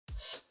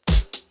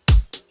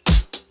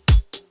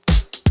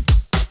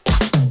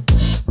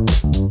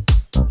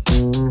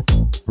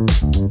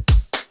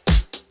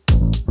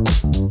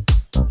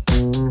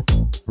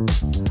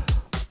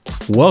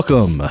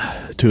Welcome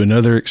to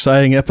another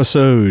exciting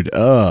episode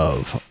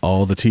of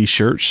All the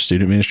T-Shirts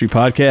Student Ministry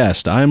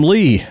Podcast. I'm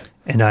Lee.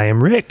 And I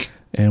am Rick.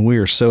 And we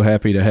are so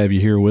happy to have you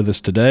here with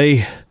us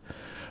today.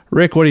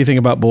 Rick, what do you think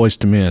about Boys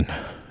to Men?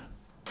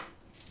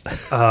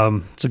 It's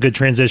a good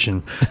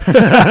transition.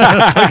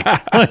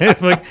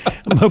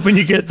 I'm hoping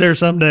you get there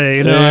someday.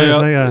 You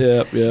know,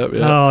 Yep.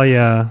 Oh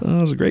yeah, Well,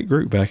 it was a great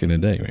group back in the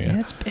day,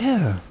 man.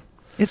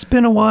 It's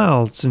been a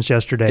while since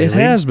yesterday. It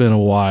has been a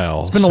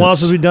while. It's been a while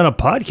since we've done a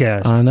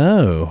podcast. I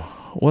know.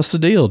 What's the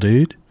deal,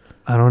 dude?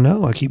 I don't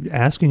know. I keep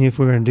asking you if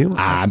we're going to do it.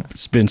 I've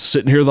been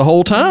sitting here the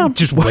whole time.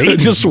 Just waiting.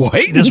 Just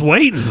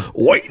waiting.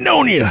 Waiting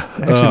on you.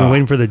 Actually, been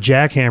waiting for the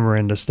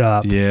jackhammering to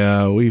stop.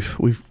 Yeah,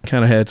 we've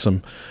kind of had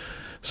some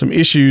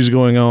issues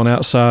going on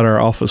outside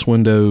our office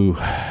window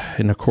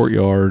in the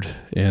courtyard,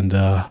 and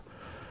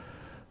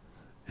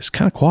it's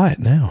kind of quiet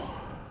now.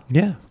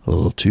 Yeah. A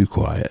little too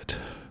quiet.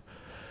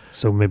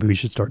 So maybe we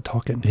should start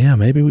talking. Yeah,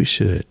 maybe we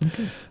should.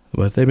 Okay.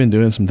 But they've been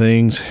doing some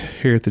things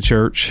here at the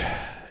church,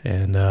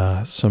 and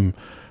some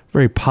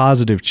very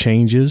positive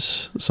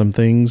changes, some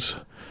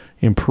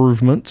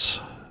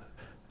improvements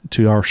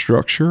to our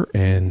structure.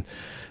 And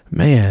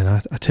man,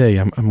 I tell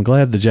you, I'm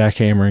glad the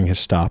jackhammering has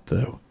stopped,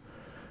 though,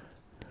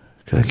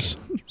 because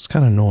it's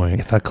kind of annoying.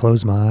 If I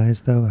close my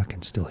eyes, though, I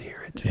can still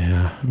hear it.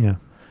 Yeah.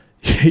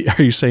 Yeah.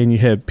 Are you saying you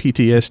had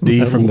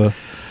PTSD from the...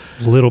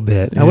 Little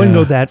bit. I wouldn't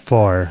go that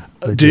far.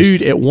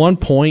 Dude, at one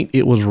point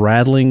it was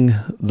rattling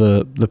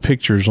the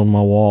pictures on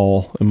my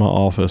wall in my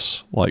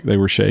office like they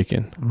were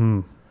shaking.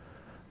 Mm.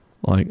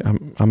 Like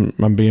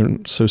I'm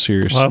being so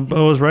serious. Well, it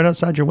was right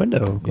outside your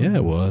window. Yeah,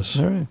 it was.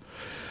 All right.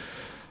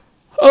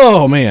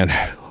 Oh man,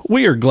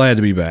 we are glad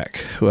to be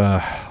back.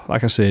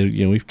 Like I said,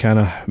 we've kind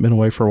of been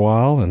away for a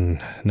while,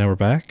 and now we're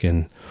back.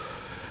 And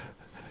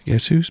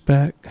guess who's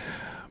back?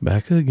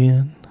 Back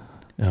again.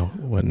 No,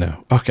 what?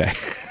 No. Okay.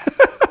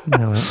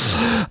 No,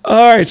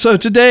 all right, so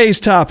today's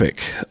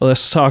topic,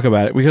 let's talk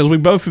about it, because we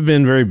both have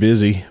been very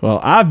busy. Well,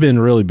 I've been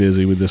really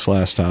busy with this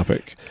last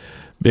topic.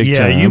 Big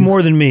time. Yeah, you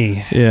more than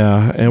me.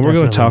 Yeah, and we're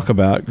going to Definitely. talk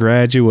about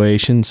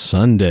Graduation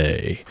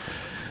Sunday.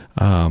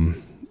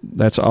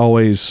 That's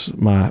always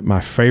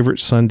my favorite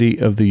Sunday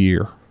of the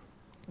year.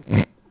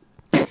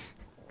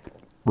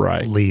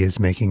 Right. Lee is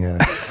making a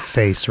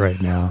face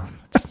right now.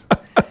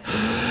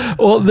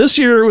 Well, this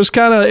year it was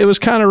kind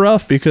of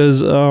rough because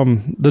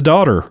the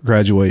daughter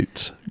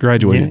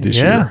graduated this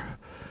year.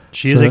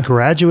 She is a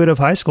graduate of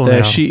high school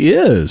now. She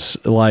is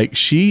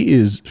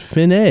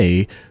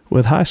finna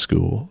with high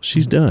school.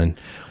 She's done.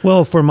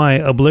 Well, for my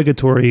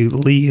obligatory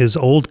Lee is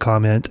old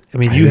comment, I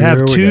mean, you Here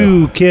have we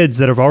two kids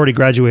that have already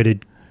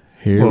graduated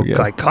Here we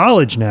go. like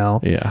college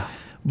now, Yeah,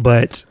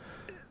 but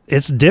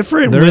it's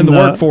different. they're when in the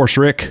workforce,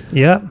 Rick.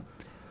 Yeah,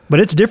 but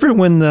it's different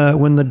when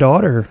the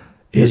daughter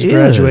is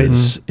graduating.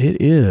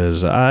 It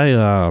is. I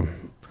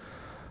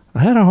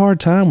had a hard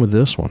time with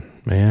this one,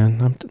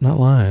 man. I'm not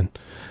lying.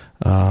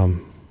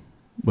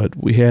 But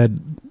we had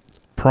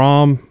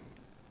prom.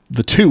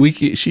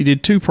 She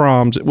did 2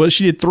 proms. Well,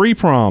 she did 3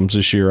 proms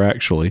this year,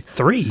 actually.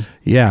 3.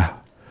 Yeah.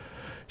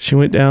 She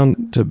went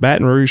down to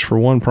Baton Rouge for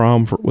one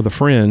prom with a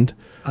friend.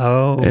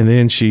 Oh, And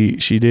then she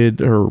did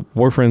her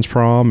boyfriend's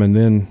prom, and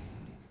then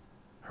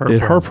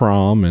her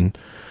prom, and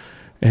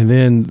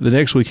then the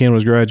next weekend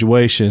was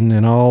graduation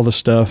and all the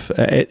stuff.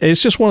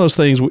 It's just one of those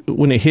things,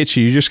 when it hits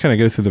you, you just kind of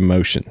go through the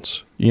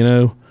motions,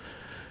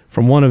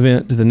 from one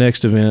event to the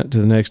next event to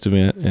the next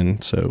event.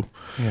 And so,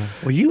 yeah.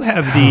 Well, you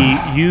have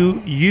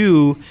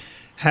you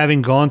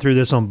having gone through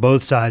this on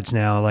both sides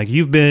now. Like,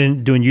 you've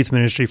been doing youth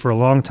ministry for a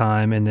long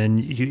time, and then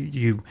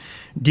you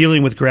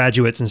dealing with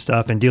graduates and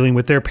stuff, and dealing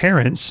with their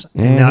parents,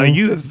 and now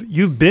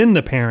you've been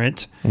the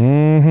parent.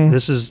 mm-hmm.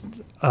 This is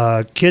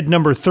kid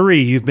number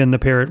 3 you've been the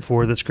parent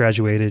for that's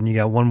graduated, and you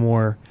got one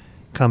more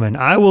coming.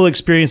 I will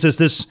experience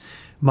this.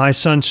 My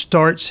son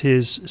starts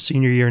his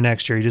senior year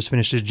next year. He just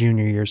finished his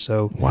junior year,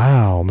 so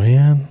Wow,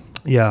 man.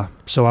 yeah.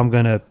 So I'm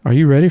gonna. Are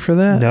you ready for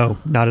that? No,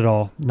 not at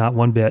all. Not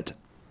one bit.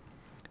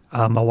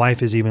 My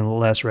wife is even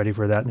less ready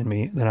for that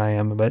than I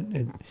am, but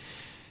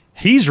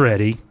he's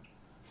ready.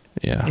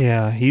 Yeah.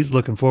 Yeah, he's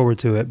looking forward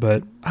to it.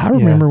 But I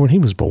remember when he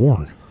was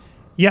born.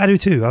 Yeah, I do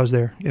too. I was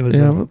there. It was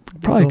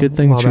Probably a good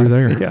thing that you were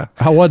there. Yeah,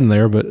 I wasn't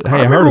there, but hey, I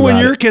heard remember when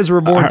about your it. kids were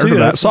born I heard too.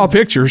 about it. I saw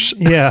pictures.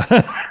 Yeah,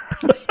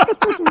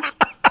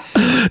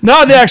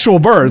 Not the actual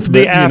birth, but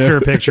the after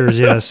pictures.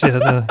 Yes.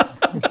 Yeah.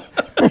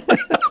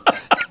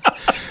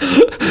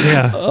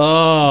 Yeah.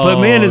 Oh,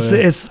 But man,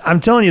 it's. I'm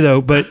telling you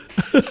though. But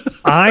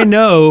I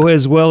know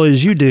as well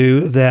as you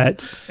do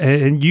that,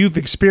 and you've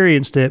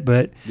experienced it.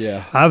 But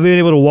yeah. I've been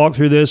able to walk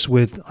through this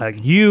with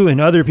like you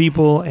and other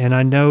people, and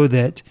I know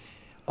that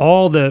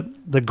all the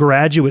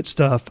graduate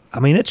stuff. I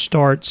mean, it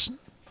starts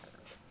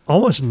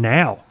almost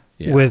now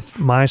with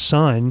my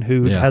son,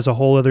 who has a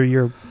whole other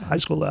year of high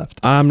school left.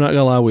 I'm not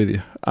gonna lie with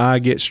you. I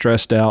get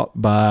stressed out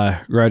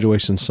by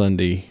graduation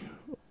Sunday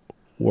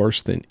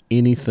worse than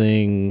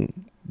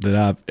anything that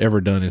I've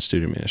ever done in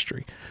student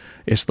ministry.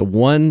 It's the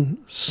one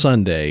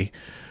Sunday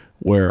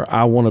where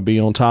I want to be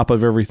on top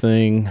of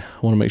everything. I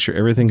want to make sure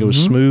everything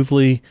goes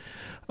smoothly.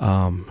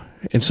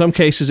 in some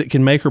cases it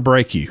can make or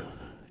break you,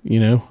 you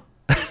know.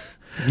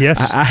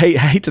 Yes. I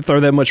hate to throw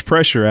that much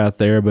pressure out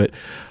there, but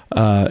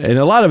and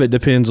a lot of it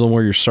depends on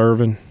where you're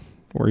serving,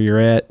 where you're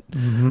at.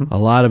 Mm-hmm. A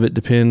lot of it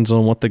depends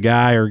on what the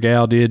guy or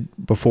gal did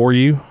before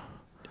you.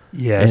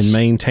 Yes. And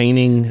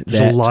maintaining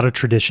There's a lot of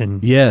tradition.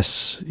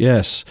 Yes.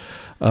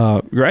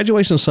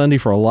 Graduation Sunday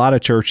for a lot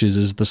of churches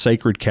is the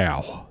sacred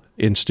cow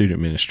in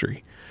student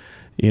ministry.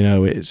 You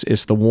know,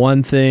 it's the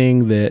one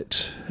thing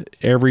that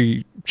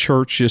every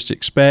church just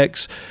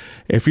expects.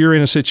 If you're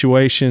in a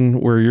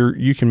situation where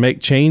you can make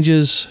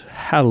changes,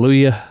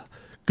 hallelujah,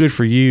 good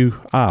for you.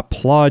 I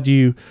applaud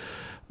you.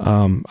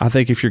 I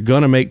think if you're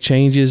going to make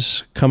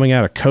changes coming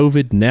out of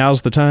COVID,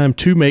 now's the time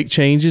to make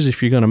changes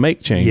if you're going to make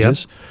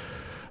changes,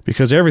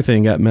 because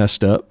everything got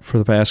messed up for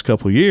the past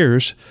couple of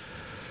years.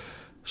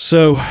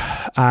 So,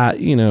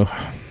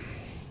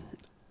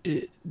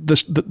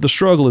 the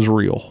struggle is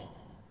real,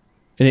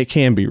 and it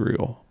can be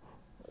real.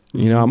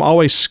 You know, I'm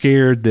always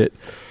scared that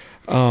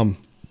I'm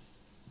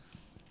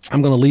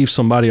going to leave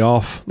somebody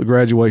off the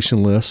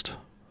graduation list,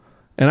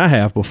 and I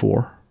have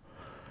before.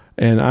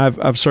 And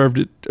I've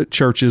served at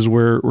churches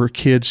where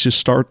kids just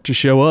start to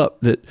show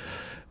up that,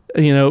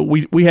 you know,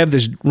 we have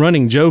this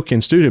running joke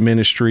in student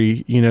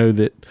ministry, you know,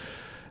 that,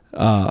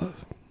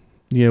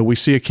 you know, we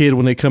see a kid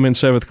when they come in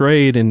 7th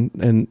grade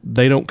and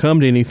they don't come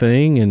to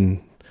anything, and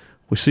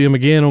we see them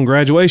again on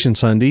graduation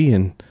Sunday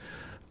and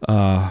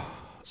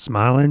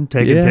smiling,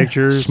 taking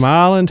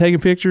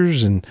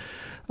pictures, and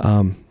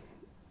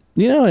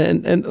you know,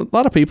 and a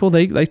lot of people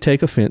they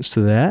take offense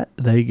to that,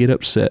 they get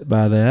upset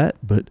by that,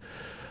 but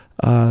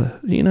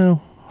you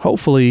know,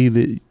 hopefully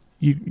that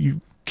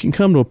you can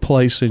come to a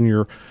place in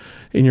your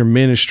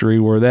ministry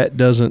where that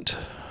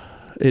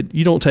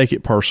you don't take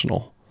it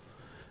personal.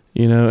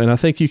 You know, and I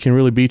think you can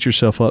really beat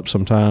yourself up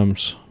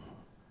sometimes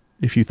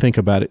if you think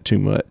about it too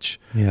much.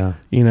 Yeah.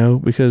 You know,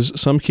 because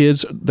some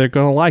kids, they're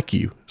going to like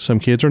you. Some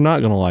kids are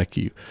not going to like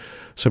you.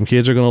 Some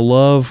kids are going to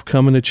love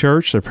coming to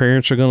church. Their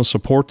parents are going to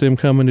support them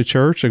coming to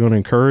church. They're going to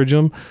encourage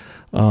them.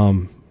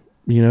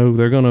 You know,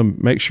 they're going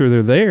to make sure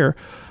they're there.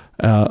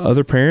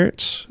 Other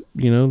parents,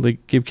 you know, they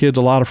give kids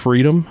a lot of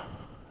freedom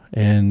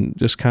and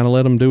just kind of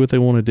let them do what they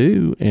want to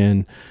do.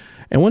 And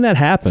when that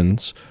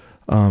happens,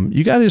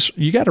 you got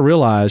to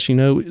realize, you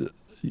know,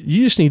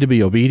 you just need to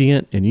be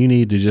obedient, and you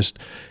need to just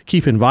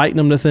keep inviting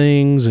them to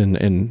things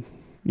and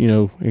you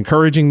know,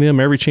 encouraging them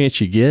every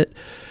chance you get,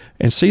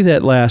 and see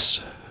that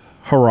last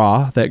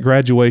hurrah, that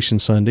graduation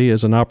Sunday,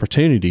 as an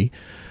opportunity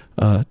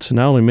to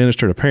not only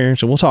minister to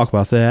parents, and we'll talk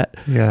about that,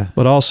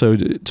 but also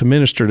to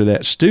minister to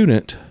that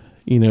student,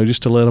 you know,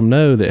 just to let them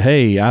know that,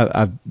 hey,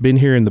 I've been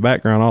here in the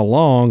background all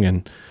along,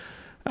 and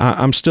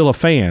I'm still a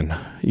fan,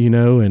 you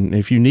know, and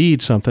if you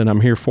need something,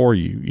 I'm here for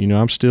you. You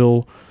know, I'm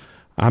still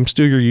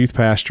your youth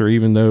pastor,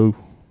 even though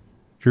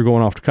you're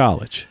going off to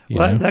college.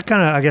 Well, that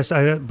kind of, I guess,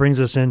 brings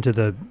us into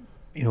the,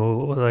 you know,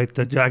 like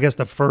I guess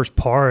the first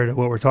part of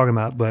what we're talking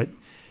about. But I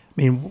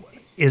mean,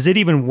 is it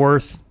even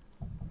worth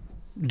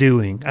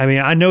doing? I mean,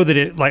 I know that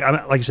it, like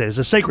you said, it's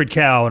a sacred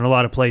cow in a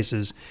lot of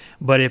places.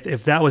 But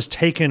if that was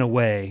taken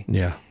away,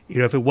 you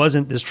know, if it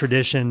wasn't this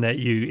tradition that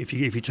if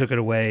you took it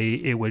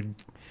away,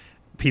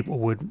 people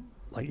would,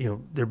 like, you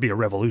know, there'd be a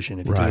revolution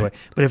if you took it away.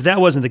 But if that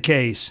wasn't the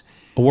case,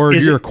 a word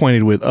you're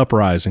acquainted with,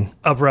 uprising.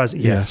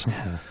 Uprising, yes.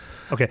 Yeah.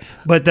 Okay,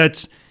 but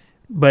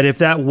if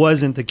that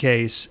wasn't the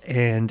case,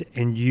 and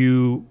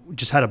you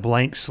just had a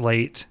blank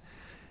slate,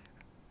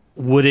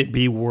 would it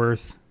be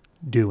worth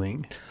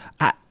doing?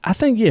 I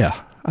think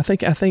I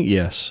think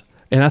yes,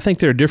 and I think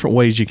there are different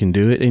ways you can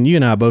do it. And you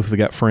and I both have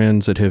got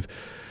friends that have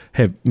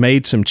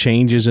made some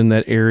changes in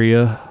that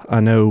area. I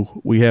know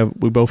we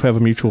both have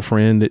a mutual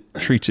friend that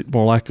treats it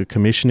more like a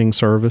commissioning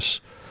service.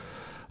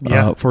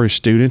 For his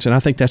students, and I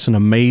think that's an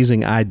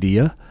amazing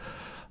idea.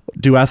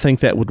 Do I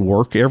think that would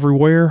work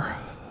everywhere?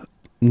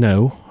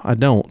 No, I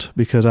don't,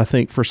 because I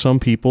think for some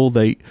people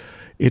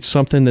it's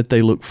something that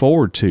they look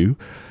forward to.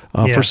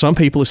 For some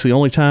people, it's the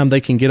only time they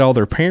can get all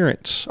their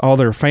parents, all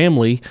their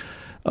family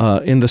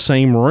in the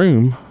same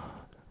room.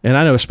 And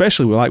I know,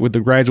 especially with the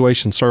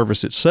graduation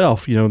service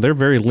itself, you know, they're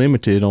very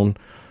limited on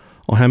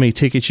how many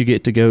tickets you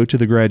get to go to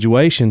the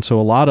graduation. So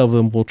a lot of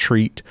them will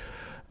treat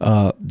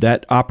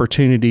that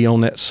opportunity on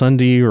that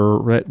Sunday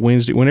or that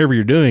Wednesday, whenever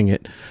you're doing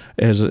it,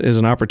 as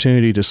an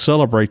opportunity to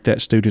celebrate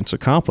that student's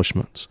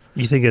accomplishments.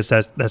 You think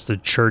that's the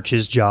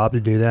church's job to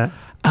do that?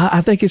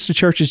 I think it's the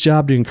church's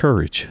job to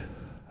encourage.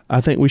 I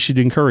think we should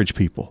encourage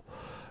people,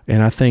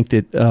 and I think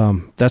that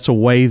that's a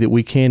way that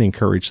we can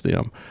encourage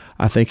them.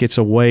 I think it's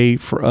a way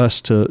for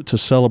us to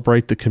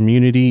celebrate the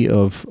community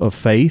of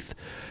faith,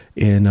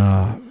 and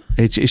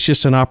it's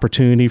just an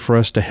opportunity for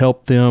us to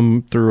help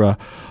them through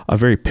a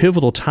very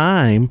pivotal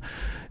time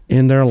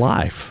in their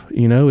life.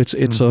 You know,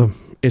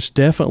 it's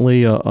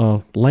definitely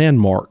a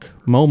landmark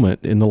moment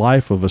in the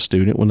life of a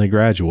student when they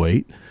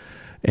graduate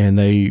and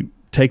they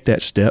take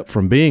that step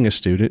from being a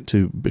student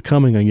to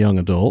becoming a young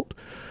adult.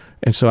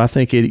 And so I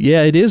think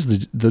it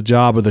is the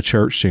job of the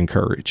church to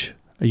encourage,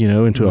 you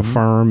know, and to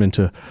affirm and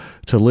to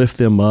lift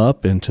them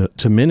up and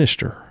to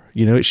minister.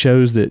 You know, it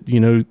shows that, you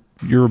know,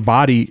 your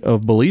body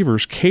of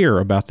believers care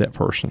about that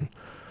person.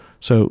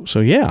 So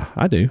yeah,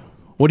 I do.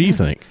 What do you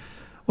think?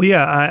 Well,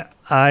 yeah,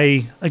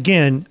 I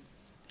again,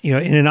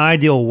 in an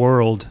ideal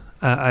world,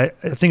 I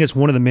think it's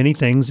one of the many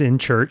things in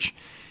church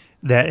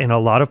that in a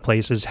lot of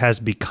places has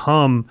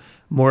become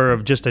more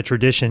of just a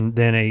tradition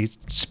than a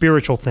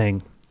spiritual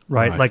thing,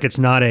 right? Like it's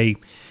not a,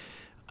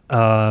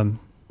 I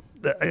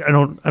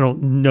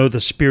don't know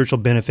the spiritual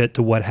benefit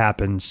to what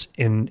happens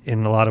in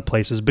a lot of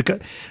places, because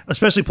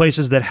especially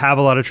places that have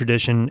a lot of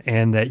tradition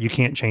and that you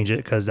can't change it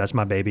because that's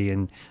my baby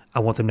and I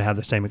want them to have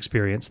the same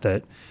experience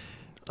that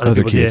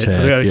other kids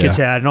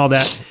had and all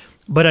that.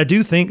 But I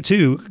do think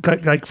too,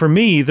 like for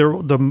me,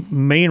 the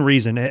main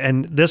reason,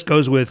 and this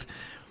goes with,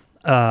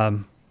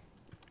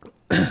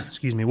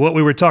 excuse me, what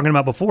we were talking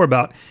about before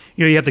about,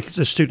 you have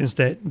the students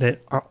that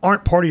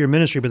aren't part of your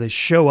ministry, but they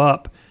show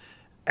up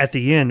at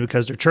the end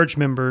because they're church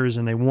members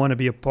and they want to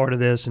be a part of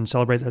this and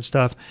celebrate that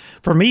stuff.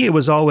 For me, it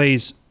was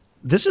always,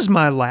 this is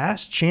my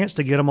last chance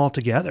to get them all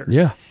together.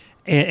 Yeah.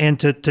 And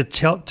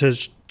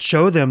to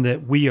show them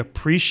that we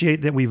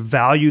appreciate them, we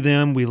value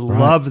them, we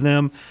love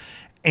them.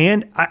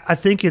 And I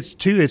think it's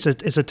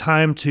a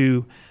time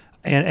to,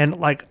 and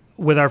like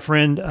with our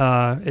friend,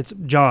 it's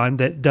John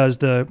that does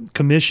the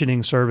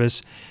commissioning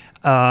service.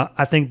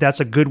 I think that's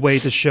a good way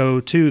to show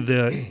too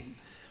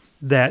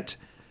that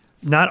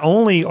not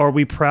only are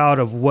we proud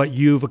of what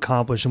you've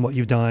accomplished and what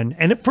you've done,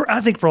 and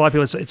I think for a lot of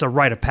people it's a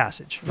rite of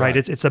passage, right?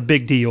 It's a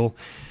big deal,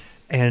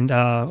 and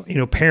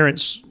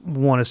parents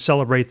want to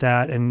celebrate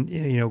that,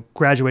 and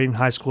graduating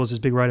high school is this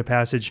big rite of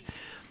passage.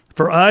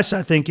 For us,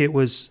 I think it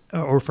was,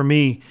 or for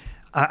me,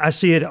 I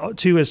see it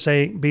too as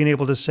being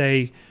able to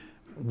say,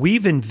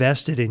 we've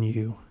invested in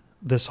you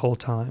this whole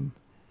time,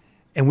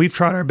 and we've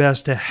tried our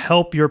best to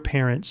help your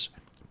parents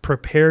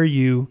prepare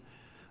you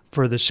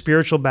for the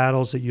spiritual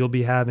battles that you'll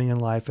be having in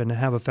life and to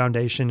have a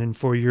foundation, and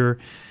for your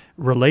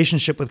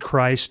relationship with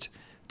Christ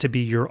to be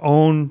your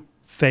own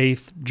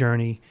faith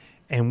journey.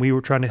 And we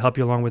were trying to help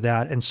you along with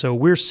that. And so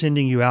we're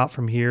sending you out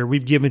from here.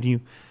 We've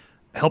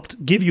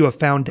helped give you a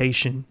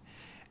foundation.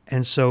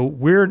 And so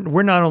we're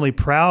not only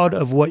proud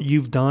of what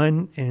you've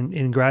done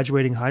in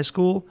graduating high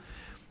school,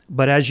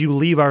 but as you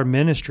leave our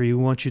ministry,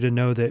 we want you to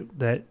know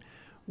that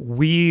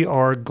we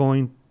are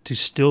going to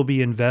still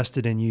be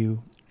invested in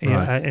you,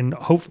 and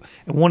hope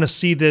and want to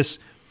see this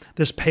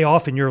pay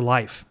off in your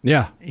life.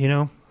 Yeah.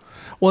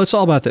 Well, it's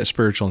all about that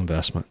spiritual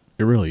investment.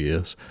 It really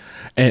is.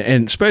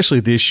 And especially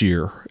this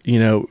year,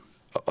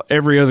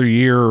 every other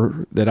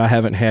year that I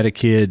haven't had a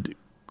kid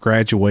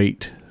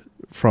graduate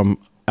from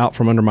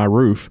under my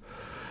roof,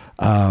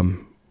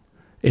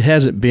 it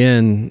hasn't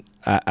been,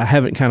 I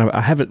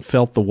haven't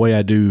felt the way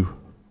I do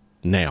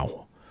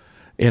now.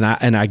 And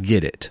I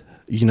get it.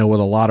 What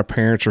a lot of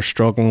parents are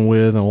struggling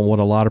with and what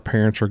a lot of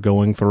parents are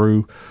going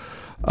through.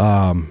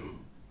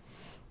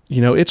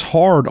 It's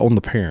hard on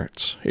the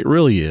parents. It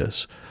really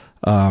is.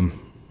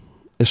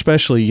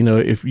 Especially,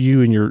 if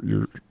you and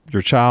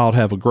your child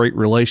have a great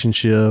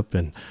relationship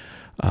and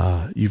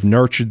you've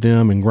nurtured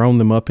them and grown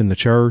them up in the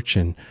church,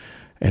 and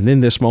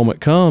then this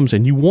moment comes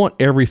and you want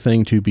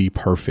everything to be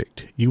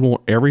perfect. You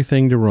want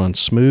everything to run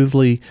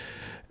smoothly,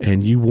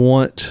 and you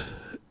want,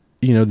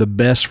 the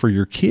best for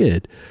your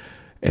kid.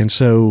 And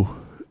so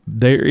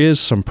there is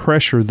some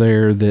pressure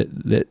there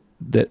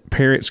that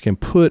parents can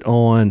put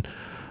on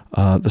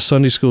the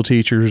Sunday school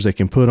teachers. They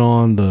can put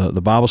on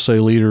the Bible study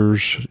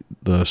leaders,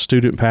 the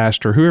student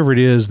pastor, whoever it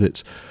is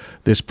that's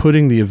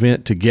putting the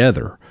event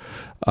together.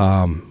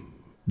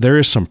 There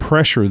is some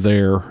pressure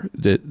there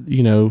that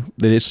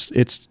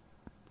that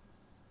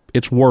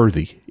it's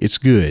worthy, it's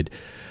good.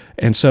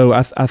 And so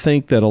I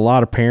think that a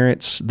lot of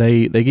parents,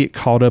 they get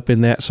caught up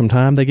in that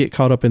sometimes. They get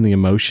caught up in the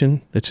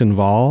emotion that's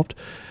involved,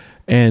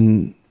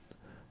 and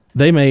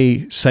they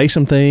may say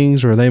some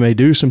things or they may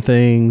do some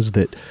things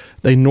that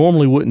they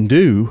normally wouldn't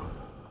do,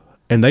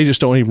 and they just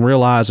don't even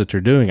realize that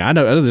they're doing. I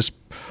know this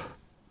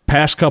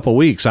past couple of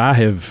weeks, I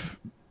have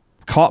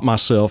caught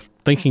myself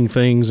thinking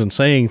things and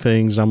saying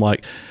things. I'm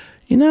like,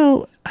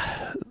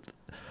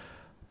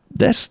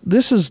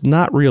 this is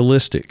not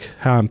realistic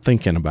how I'm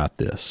thinking about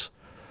this.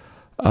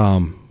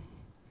 And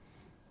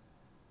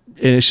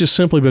it's just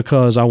simply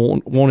because I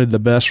wanted the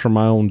best for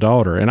my own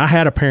daughter. And I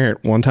had a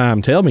parent one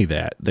time tell me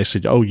that. They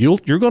said, "Oh,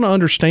 you're going to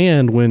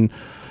understand when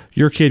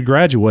your kid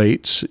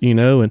graduates,"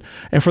 and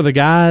for the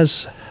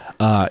guys,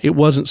 it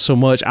wasn't so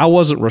much. I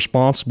wasn't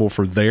responsible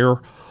for their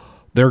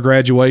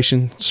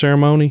graduation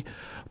ceremony,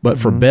 but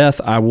for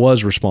Beth, I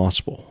was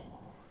responsible,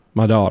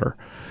 my daughter.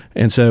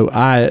 And so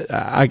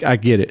I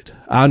get it.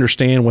 I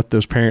understand what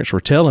those parents were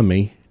telling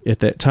me at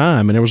that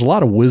time, and there was a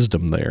lot of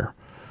wisdom there.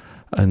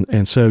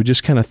 And so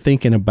just kind of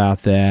thinking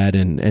about that,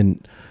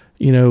 and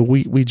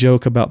we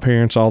joke about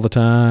parents all the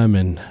time,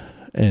 and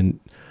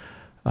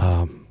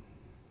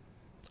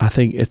I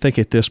think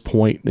at this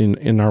point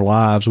in our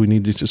lives, we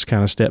need to just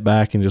kind of step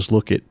back and just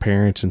look at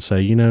parents and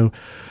say,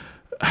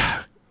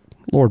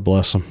 Lord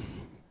bless them.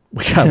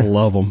 We gotta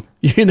love them,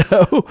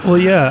 Well,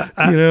 yeah,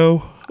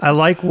 I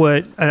like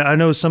what I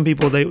know. Some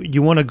people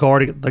you want to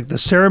guard, like the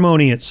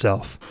ceremony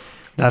itself.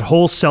 that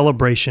whole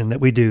celebration that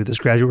we do, this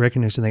graduate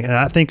recognition thing. And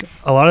I think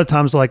a lot of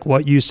times, like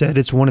what you said,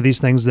 it's one of these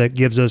things that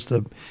gives us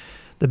the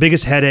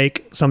biggest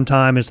headache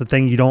sometimes. Is the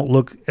thing you don't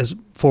look as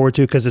forward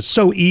to because it's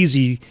so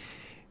easy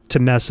to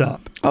mess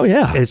up. Oh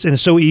yeah. And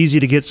it's so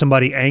easy to get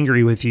somebody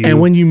angry with you. And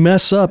when you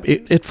mess up,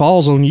 it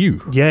falls on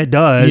you. Yeah, it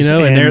does. You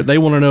know, and they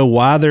want to know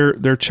why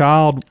their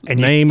child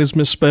name is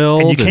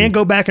misspelled. And you can't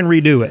go back and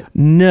redo it.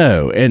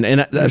 No. And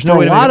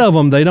for a lot of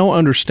them, they don't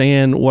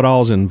understand what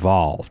all's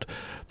involved.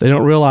 They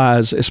don't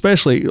realize,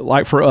 especially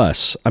like for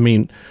us, I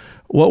mean,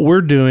 what we're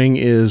doing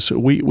is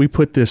we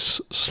put this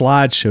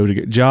slideshow to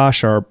get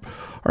Josh, our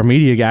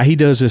media guy, he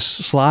does this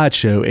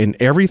slideshow, and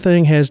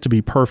everything has to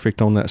be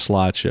perfect on that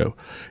slideshow.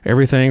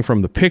 Everything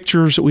from the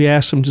pictures that we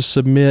ask them to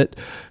submit,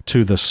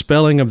 to the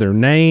spelling of their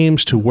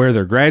names, to where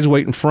they're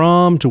graduating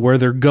from, to where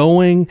they're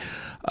going.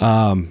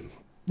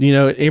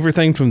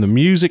 Everything from the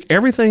music,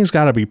 everything's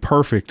got to be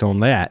perfect on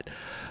that.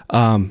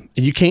 And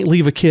you can't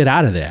leave a kid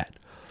out of that.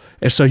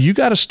 And so you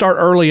got to start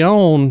early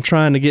on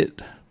trying to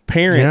get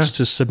parents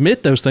to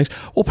submit those things.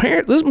 Well,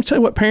 let me tell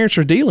you what parents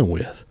are dealing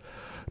with.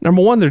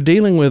 Number one, they're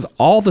dealing with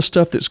all the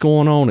stuff that's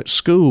going on at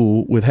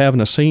school with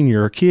having a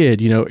senior or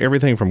kid,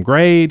 everything from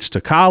grades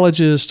to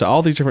colleges to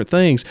all these different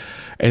things.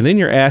 And then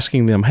you're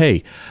asking them,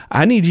 hey,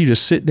 I need you to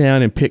sit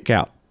down and pick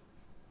out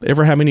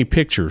ever how many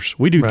pictures.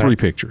 We do 3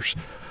 pictures.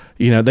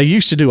 They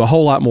used to do a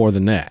whole lot more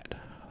than that.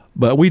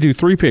 But we do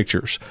 3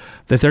 pictures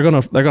that they're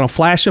gonna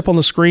flash up on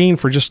the screen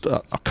for just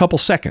a couple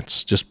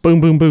seconds, just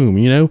boom, boom,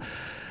 boom,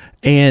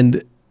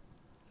 and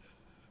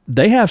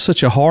they have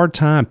such a hard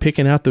time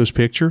picking out those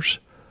pictures.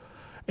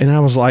 And I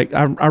was like,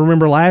 I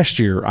remember last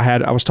year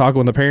I was talking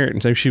with the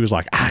parent, and she was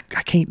like, I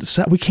can't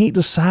decide. We can't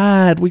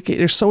decide.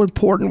 They're so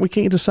important. We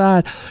can't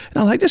decide. And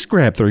I was like, just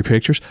grab 3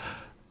 pictures.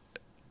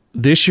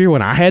 This year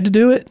when I had to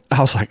do it,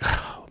 I was like,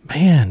 oh,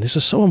 man, this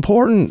is so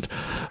important.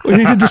 We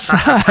need to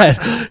decide,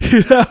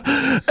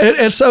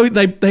 And so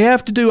they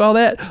have to do all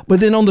that. But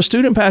then on the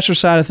student pastor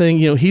side of thing,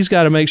 he's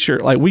got to make sure,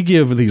 like we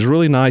give these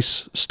really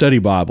nice study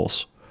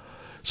Bibles.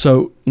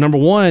 So number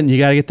one, you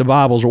got to get the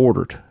Bibles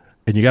ordered,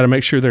 and you got to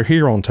make sure they're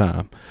here on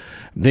time.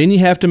 Then you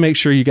have to make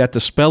sure you got the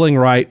spelling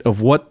right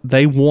of what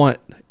they want.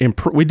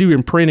 We do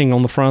imprinting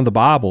on the front of the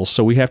Bibles,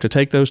 so we have to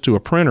take those to a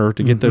printer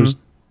to get those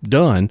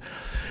done.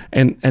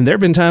 And there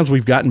have been times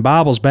we've gotten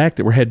Bibles back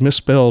that had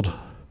misspelled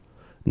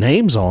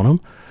names on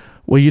them.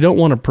 Well, you don't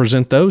want to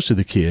present those to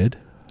the kid.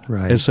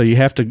 Right. And so you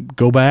have to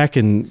go back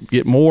and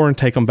get more and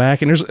take them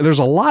back. And there's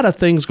a lot of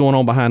things going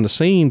on behind the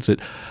scenes that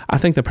I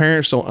think the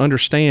parents don't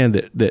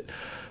understand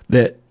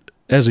that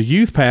as a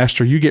youth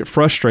pastor, you get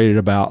frustrated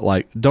about,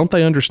 like, don't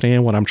they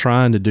understand what I'm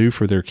trying to do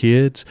for their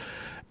kids?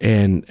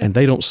 And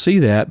they don't see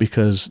that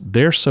because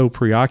they're so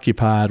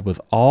preoccupied with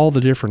all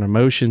the different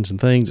emotions and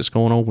things that's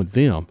going on with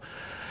them.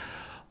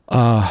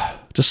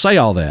 To say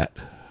all that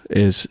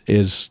is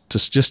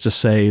just to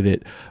say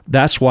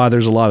that's why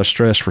there's a lot of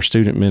stress for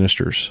student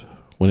ministers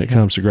when it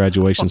comes to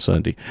graduation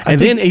Sunday.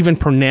 And then even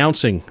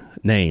pronouncing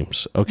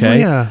names,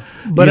 okay? Well, yeah.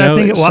 But I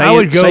think I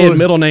would go saying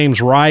middle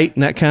names right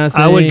and that kind of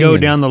thing. I would go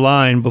down the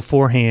line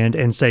beforehand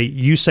and say,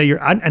 you say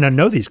and I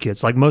know these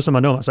kids, like most of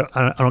them I know. So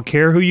I don't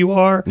care who you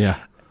are. Yeah.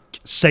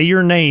 Say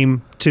your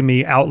name to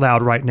me out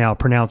loud right now,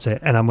 pronounce it,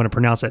 and I'm going to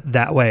pronounce it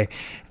that way.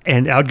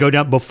 And I would go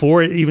down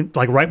before it even,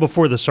 like right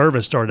before the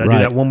service started. I'd do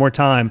that one more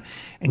time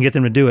and get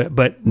them to do it.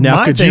 But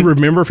now, could you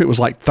remember if it was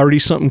like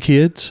 30-something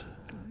kids?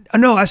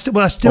 No, I still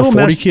or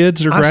 40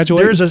 kids are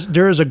graduating.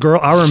 There's a girl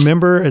I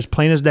remember as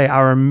plain as day.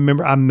 I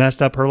remember I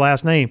messed up her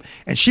last name,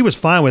 and she was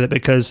fine with it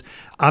because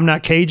I'm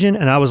not Cajun,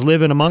 and I was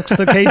living amongst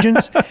the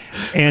Cajuns,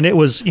 and it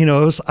was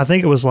I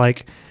think it was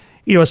like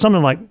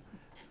something like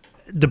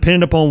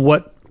depending upon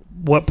what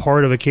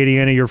part of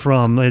Acadiana you're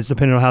from, it's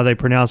depending on how they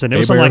pronounce it. It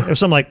was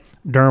something like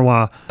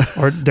Derwa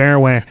or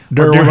Derway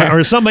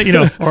or something,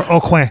 or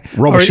Oquin.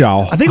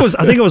 Robichaud. I think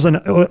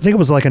it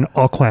was like an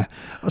Oquin,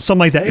 something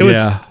like that. It was,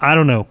 I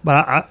don't know,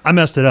 but I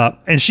messed it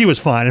up, and she was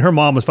fine, and her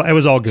mom was fine. It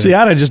was all good. See,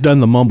 I'd have just done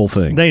the mumble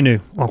thing. They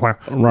knew. Right.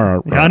 Yeah,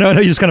 I know.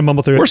 You just kind of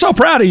mumble through it. We're so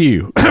proud of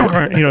you.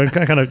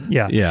 Kind of,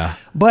 yeah. Yeah.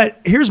 But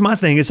here's my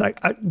thing: is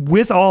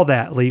with all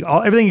that, Lee,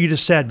 everything you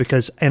just said,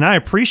 and I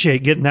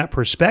appreciate getting that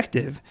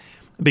perspective,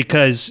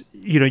 because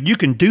you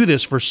can do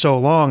this for so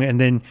long,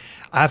 and then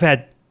I've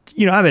had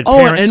parents.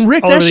 And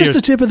Rick, that's just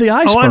the tip of the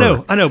iceberg.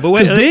 Oh, I know, but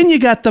because then you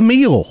got the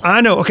meal.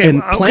 I know. Okay,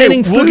 and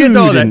planning food, we'll get to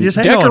all that. Just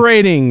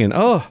decorating,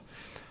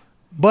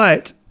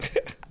 But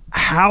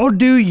how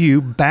do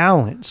you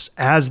balance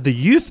as the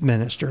youth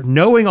minister,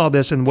 knowing all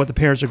this and what the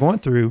parents are going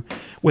through,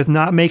 with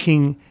not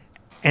making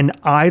an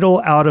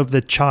idol out of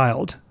the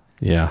child?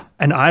 Yeah,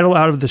 an idol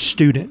out of the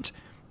student,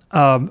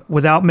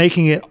 without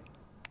making it.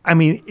 I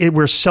mean,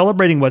 we're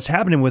celebrating what's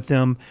happening with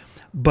them,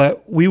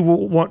 but we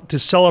will want to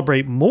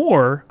celebrate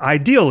more,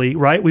 ideally,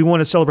 right? We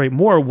want to celebrate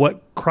more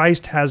what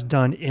Christ has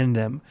done in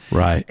them.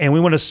 Right. And we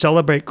want to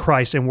celebrate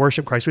Christ and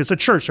worship Christ. It's a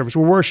church service.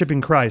 We're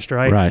worshiping Christ,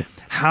 right? Right.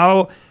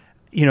 How,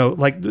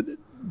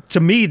 to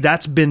me,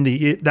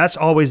 that's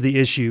always the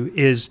issue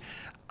is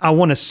I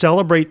want to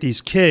celebrate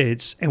these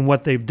kids and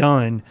what they've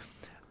done,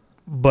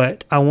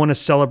 but I want to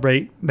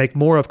celebrate, make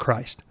more of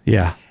Christ.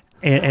 Yeah.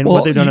 And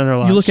what they've done in their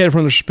lives. You look at it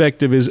from the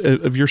perspective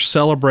of you're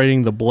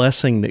celebrating the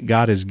blessing that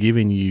God has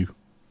given you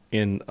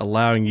in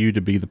allowing you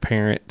to be the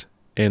parent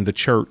and the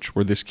church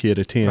where this kid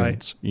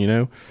attends.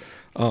 Right.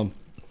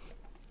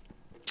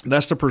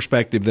 That's the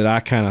perspective that I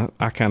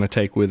kind of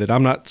take with it.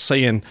 I'm not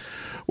saying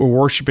we're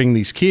worshiping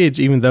these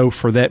kids, even though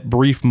for that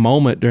brief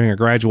moment during a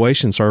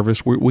graduation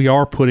service, we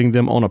are putting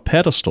them on a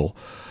pedestal,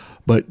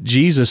 but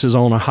Jesus is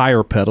on a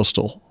higher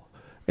pedestal.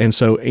 And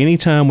so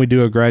anytime we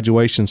do a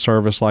graduation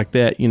service like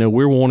that,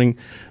 we're wanting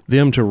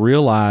them to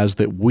realize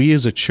that we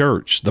as a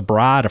church, the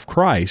bride of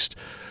Christ,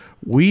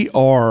 we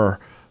are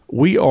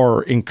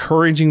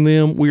encouraging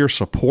them, we are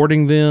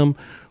supporting them,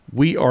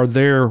 we are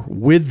there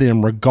with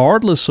them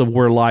regardless of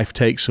where life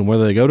takes them,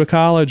 whether they go to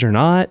college or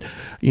not,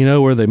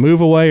 where they move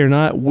away or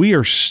not. We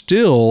are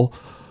still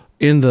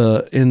in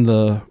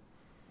the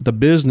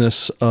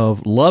business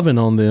of loving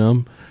on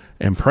them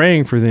and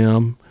praying for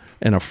them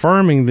and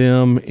affirming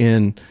them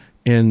in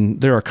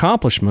their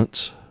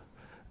accomplishments,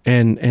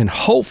 and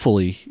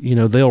hopefully,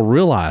 they'll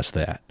realize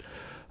that.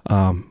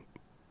 And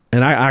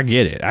I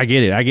get it. I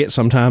get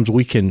sometimes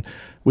we can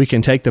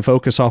take the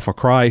focus off of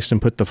Christ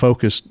and put the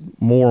focus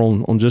more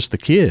on just the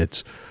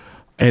kids.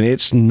 And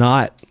it's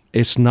not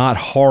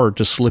hard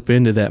to slip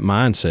into that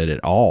mindset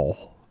at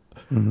all.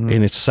 Mm-hmm.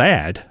 And it's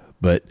sad,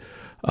 but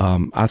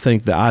I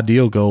think the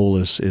ideal goal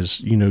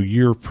is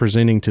you're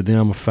presenting to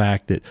them a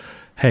fact that,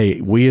 hey,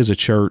 we as a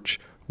church,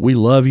 we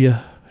love you,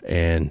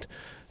 and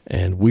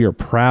we are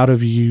proud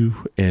of you,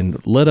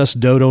 and let us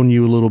dote on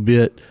you a little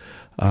bit,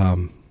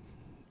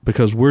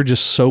 because we're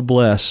just so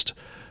blessed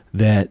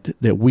that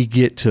we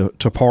get to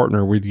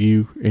partner with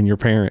you and your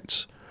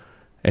parents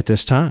at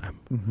this time.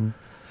 Mm-hmm.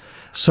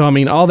 So,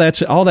 all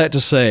that to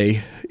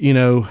say,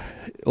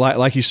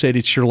 like you said,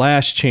 it's your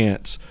last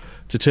chance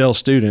to tell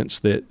students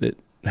that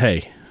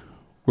hey,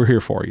 we're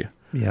here for you.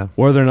 Yeah.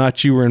 Whether or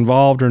not you were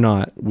involved or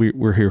not,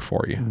 we're here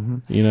for you.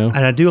 Mm-hmm.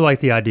 And I do like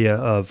the idea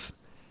of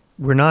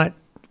we're not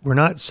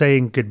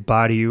saying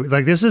goodbye to you.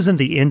 Like, this isn't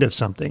the end of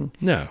something.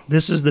 No.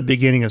 This is the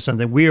beginning of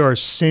something. We are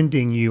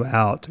sending you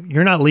out.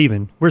 You're not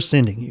leaving. We're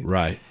sending you.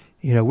 Right.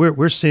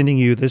 We're sending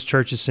you. This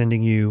church is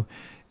sending you,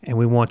 and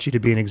we want you to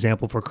be an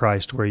example for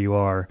Christ where you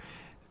are.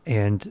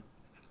 And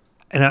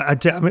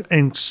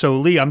so,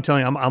 Lee, I'm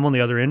telling you, I'm on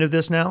the other end of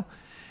this now.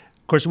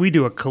 Of course, we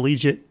do a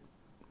collegiate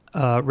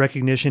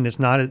recognition. It's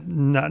not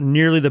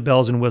nearly the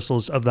bells and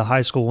whistles of the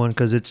high school one,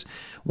 because it's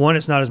not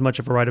as much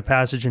of a rite of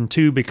passage, and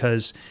two,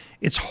 because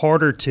it's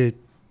harder to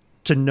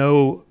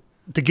know,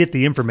 to get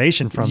the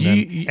information from them.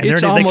 And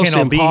it's almost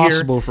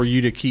impossible for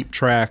you to keep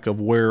track of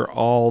where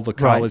all the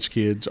college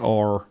kids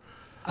are.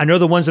 I know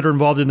the ones that are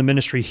involved in the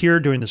ministry here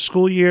during the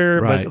school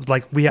year, right. But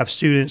like we have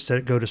students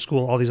that go to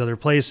school all these other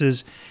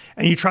places,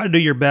 and you try to do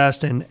your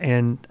best.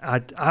 And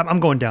I'm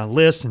going down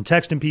lists and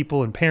texting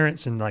people and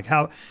parents and like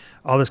how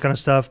all this kind of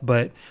stuff.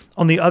 But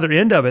on the other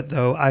end of it,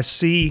 though, I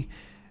see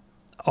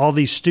all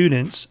these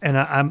students, and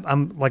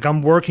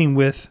I'm working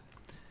with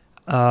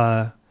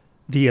the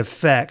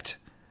effect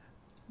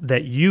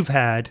that you've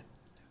had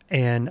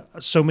and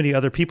so many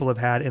other people have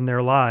had in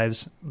their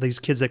lives. These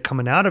kids that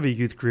coming out of a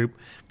youth group,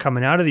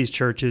 coming out of these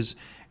churches,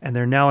 and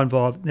they're now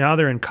involved. Now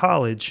they're in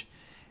college,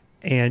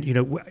 and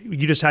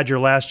you just had your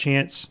last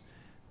chance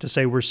to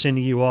say we're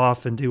sending you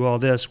off and do all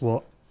this.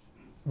 Well,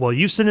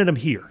 you sending them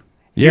here.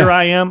 Yeah. Here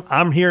I am.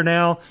 I'm here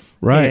now.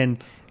 Right.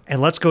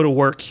 And let's go to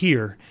work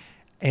here.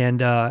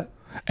 And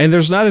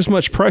there's not as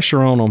much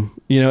pressure on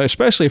them,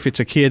 especially if it's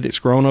a kid that's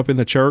grown up in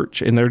the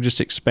church and they're just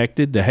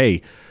expected to,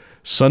 hey,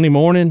 Sunday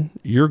morning,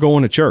 you're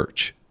going to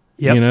church.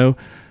 Yep.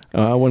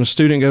 When a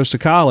student goes to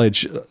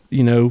college,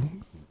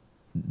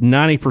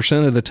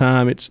 90% of the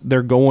time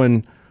they're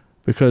going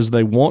because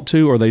they want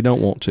to or they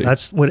don't want to.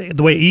 That's the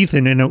way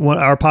Ethan, in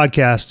our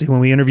podcast, when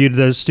we interviewed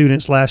those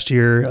students last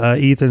year,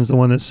 Ethan's the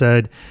one that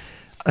said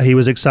he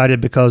was excited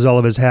because all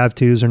of his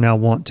have-tos are now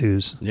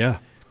want-tos. Yeah.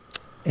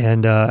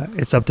 And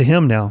it's up to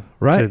him now.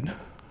 Right.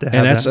 To have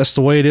and that's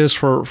the way it is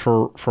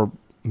for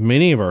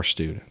many of our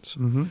students.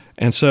 Mm-hmm.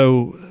 And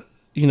so,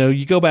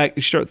 you go back,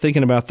 you start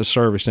thinking about the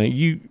service. Now,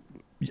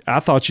 I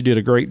thought you did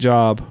a great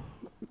job,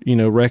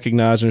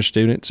 recognizing the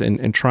students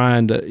and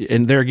trying to,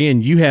 and there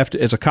again, you have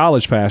to, as a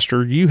college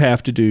pastor, you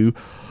have to do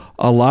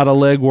a lot of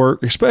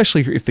legwork,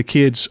 especially if the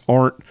kids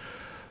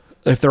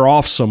if they're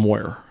off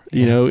somewhere.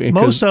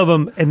 Most of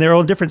them, and they're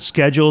on different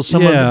schedules.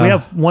 Some of them, we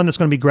have one that's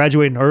going to be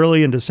graduating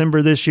early in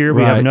December this year.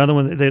 We have another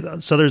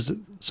one. So there's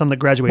some that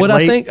graduate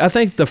late. But I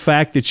think the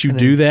fact that you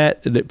do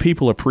that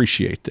people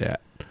appreciate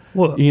that.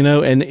 Well,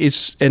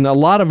 and a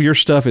lot of your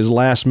stuff is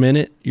last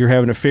minute. You're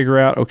having to figure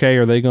out, okay,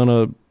 are they going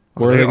to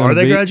are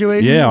they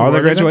graduating? Yeah, are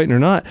they graduating or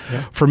not?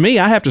 Yeah. For me,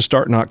 I have to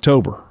start in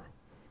October.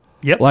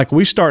 Yep. Like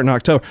we start in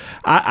October.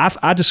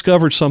 I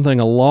discovered something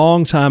a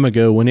long time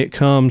ago when it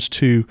comes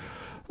to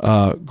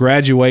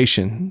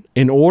graduation.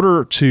 In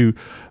order to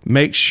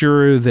make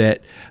sure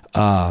that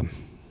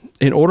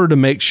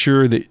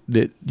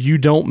you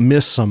don't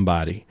miss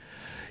somebody,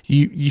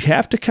 you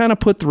have to kind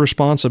of put the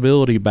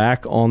responsibility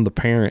back on the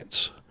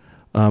parents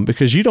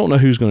because you don't know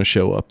who's going to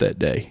show up that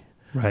day.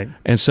 Right.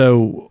 And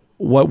so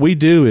what we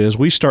do is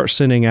we start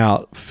sending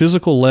out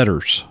physical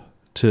letters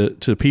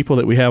to people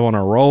that we have on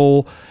our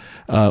roll.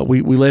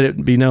 We let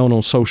it be known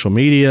on social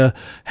media.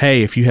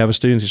 Hey, if you have a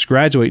student that's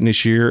graduating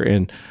this year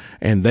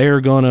and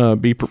they're going to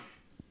be,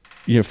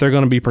 if they're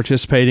going to be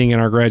participating in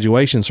our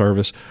graduation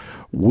service,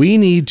 we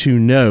need to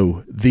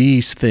know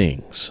these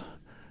things.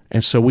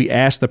 And so we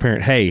ask the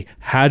parent, hey,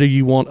 how do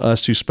you want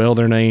us to spell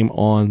their name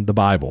on the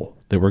Bible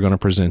that we're going to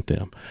present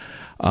them?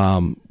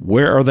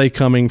 Where are they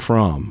coming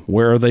from?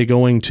 Where are they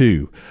going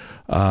to?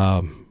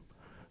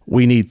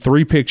 We need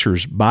 3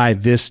 pictures by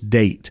this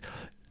date.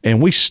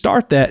 And we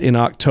start that in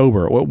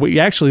October.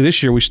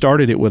 This year we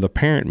started it with a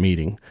parent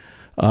meeting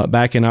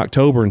back in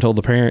October and told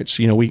the parents,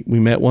 we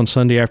met one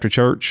Sunday after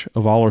church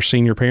of all our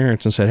senior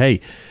parents and said,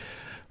 hey,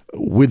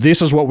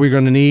 this is what we're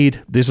going to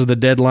need. This is the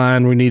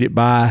deadline we need it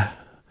by.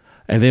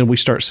 And then we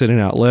start sending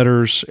out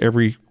letters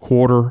every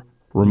quarter,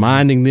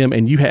 reminding them.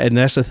 And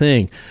that's the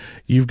thing.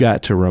 You've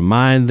got to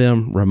remind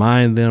them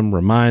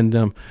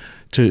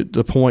to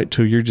the point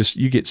till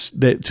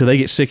they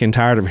get sick and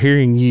tired of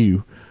hearing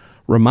you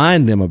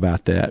remind them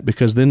about that,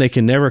 because then they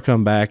can never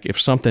come back if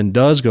something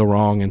does go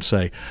wrong and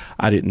say,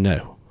 I didn't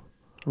know.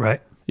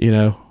 Right.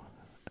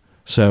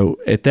 So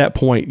at that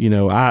point,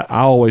 I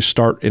always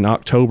start in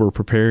October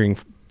preparing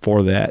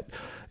for that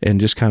and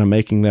just kind of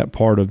making that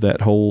part of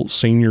that whole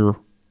senior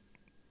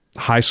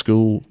high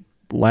school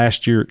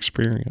last year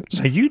experience.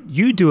 Now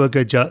you do a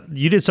good job.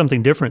 You did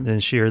something different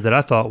this year that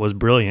I thought was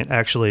brilliant,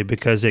 actually,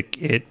 because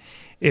it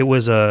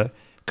was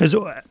because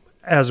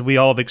as we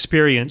all have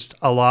experienced,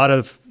 a lot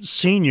of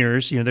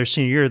seniors, their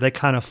senior year, they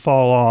kind of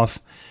fall off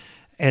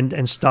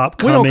and stop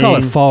coming. We don't call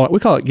it falling. We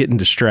call it getting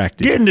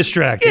distracted. There you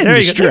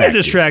go. They get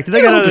distracted.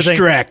 They got other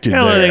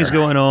things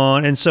going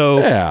on, and so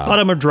a lot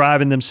of them are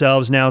driving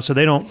themselves now, so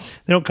they don't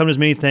come to as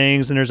many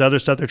things, and there's other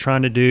stuff they're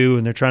trying to do,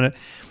 and they're trying to.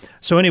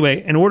 So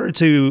anyway, in order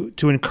to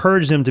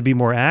encourage them to be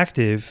more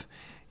active,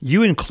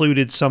 you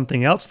included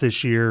something else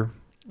this year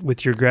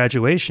with your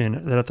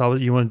graduation that I thought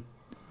you wanted.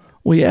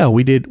 Well, yeah,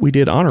 we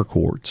did honor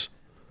cords.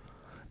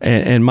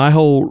 And my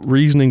whole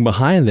reasoning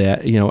behind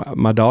that,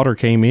 my daughter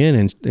came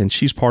in and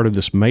she's part of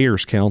this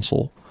mayor's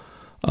council,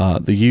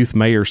 the youth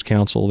mayor's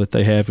council that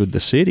they have with the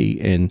city,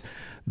 and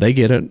they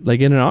get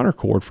an honor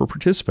cord for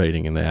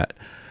participating in that.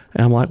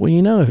 And I'm like, well,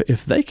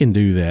 if they can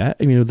do that,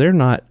 they're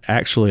not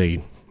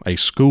actually a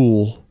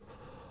school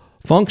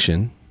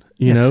function,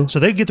 So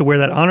they get to wear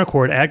that honor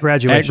cord at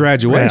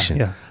graduation.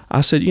 Yeah.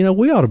 I said,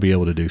 we ought to be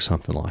able to do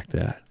something like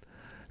that.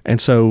 And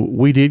so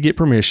we did get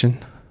permission.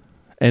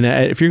 And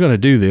if you're going to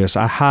do this,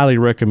 I highly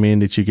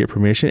recommend that you get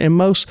permission. And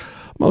most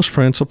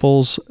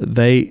principals,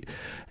 they're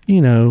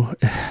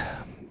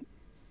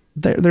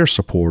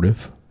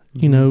supportive.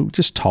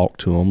 Just talk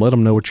to them, let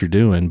them know what you're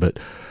doing. But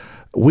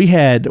we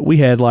had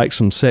like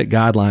some set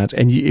guidelines.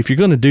 And if you're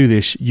going to do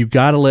this, you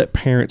got to let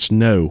parents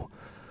know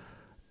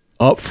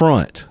up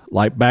front,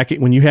 like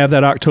when you have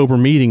that October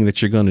meeting,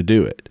 that you're going to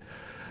do it.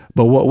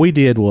 But what we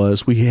did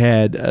was we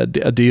had a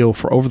deal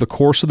for over the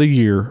course of the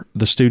year,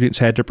 the students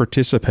had to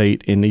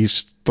participate in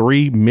these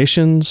 3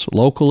 missions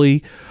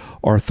locally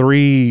or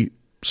 3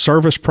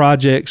 service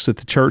projects that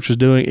the church was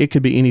doing. It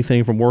could be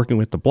anything from working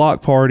with the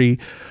block party.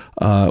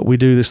 We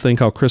do this thing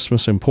called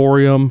Christmas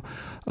Emporium,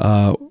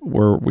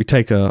 where we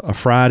take a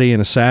Friday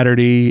and a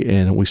Saturday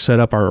and we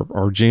set up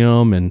our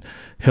gym and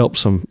help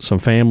some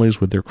families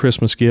with their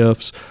Christmas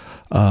gifts.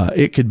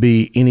 It could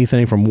be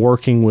anything from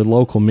working with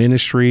local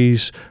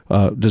ministries.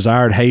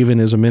 Desired Haven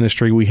is a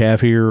ministry we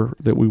have here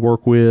that we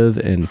work with,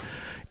 and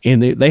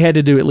they had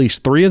to do at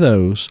least 3 of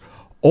those,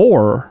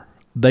 or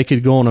they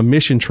could go on a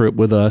mission trip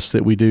with us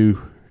that we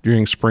do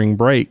during spring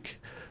break.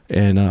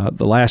 And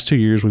the last 2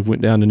 years we've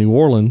went down to New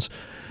Orleans,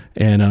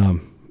 and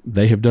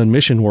they have done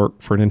mission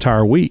work for an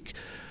entire week.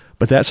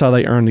 But that's how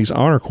they earn these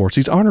honor cords.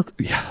 These honor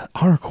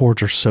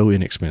cords are so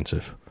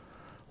inexpensive,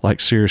 like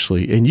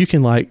seriously, and you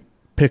can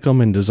pick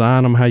them and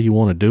design them how you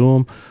want to do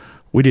them.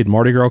 We did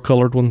Mardi Gras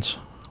colored ones.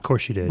 Of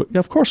course you did.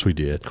 Of course we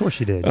did. Of course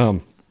you did.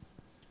 And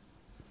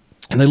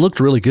they looked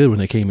really good when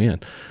they came in.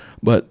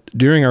 But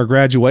during our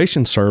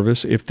graduation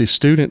service, if the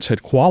students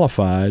had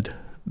qualified,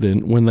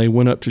 then when they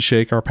went up to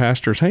shake our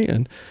pastor's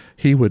hand,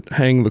 he would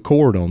hang the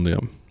cord on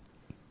them.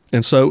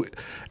 And so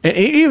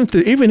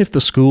even if the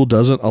school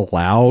doesn't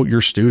allow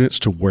your students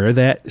to wear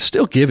that,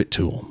 still give it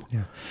to them.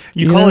 Yeah.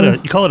 You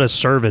call it a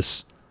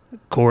service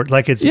cord,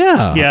 like it's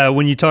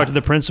when you talk to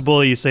the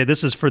principal, you say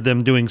this is for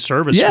them doing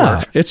service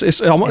work.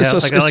 It's almost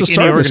it's a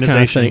service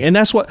kind of thing, and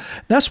that's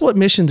what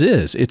missions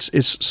is.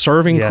 It's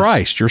serving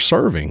Christ. You're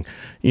serving,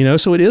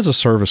 so it is a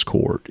service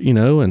cord,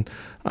 and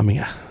I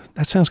mean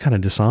that sounds kind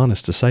of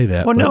dishonest to say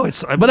that. Well,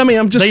 but I mean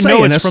I'm just saying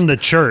they know it's from the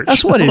church.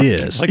 That's what it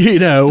is.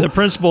 The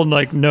principal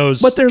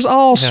knows. But there's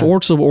all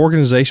sorts of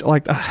organizations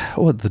like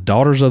the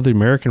Daughters of the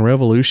American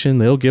Revolution.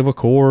 They'll give a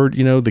cord.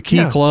 The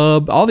Key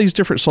Club. All these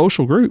different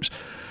social groups.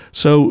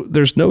 So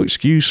there's no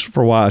excuse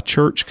for why a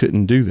church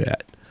couldn't do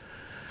that.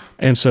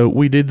 And so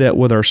we did that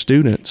with our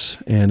students,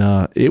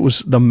 and it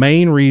was the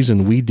main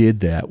reason we did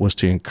that was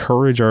to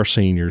encourage our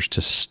seniors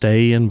to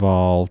stay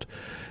involved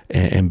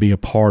and be a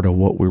part of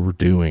what we were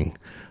doing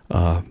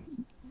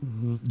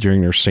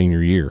during their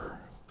senior year.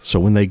 So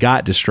when they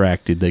got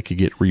distracted, they could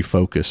get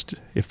refocused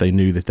if they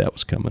knew that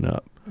was coming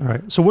up. All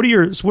right. So what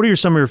are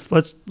some of your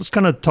let's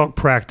kind of talk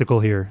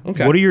practical here.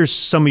 Okay. What are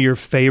some of your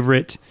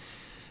favorite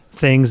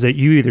things that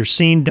you either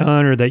seen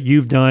done or that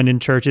you've done in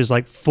churches,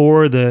 like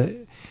for the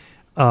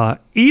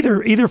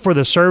either for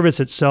the service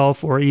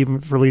itself or even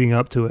for leading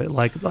up to it?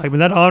 Like when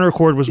that honor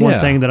cord was one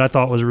thing that I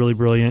thought was really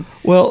brilliant.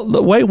 Well,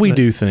 the way we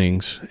do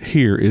things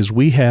here is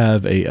we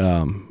have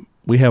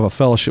a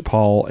fellowship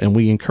hall, and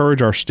we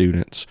encourage our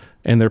students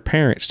and their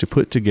parents to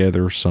put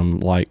together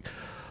some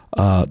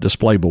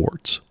display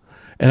boards.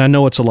 And I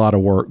know it's a lot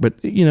of work,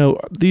 but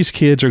these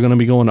kids are going to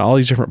be going to all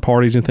these different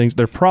parties and things.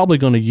 They're probably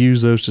going to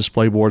use those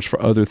display boards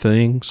for other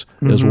things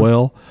as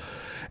well.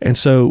 And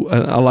so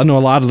I know a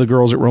lot of the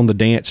girls that were on the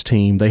dance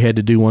team, they had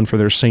to do one for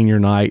their senior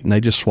night, and they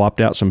just swapped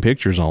out some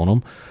pictures on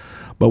them.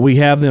 But we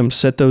have them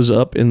set those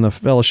up in the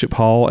fellowship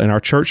hall, and our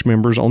church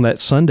members on that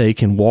Sunday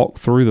can walk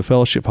through the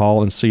fellowship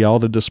hall and see all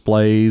the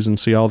displays and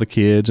see all the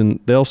kids, and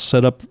they'll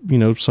set up,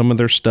 some of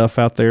their stuff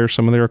out there,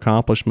 some of their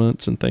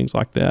accomplishments and things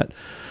like that.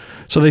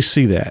 So they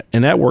see that,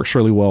 and that works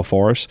really well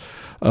for us.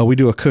 We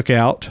do a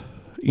cookout,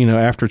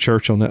 after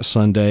church on that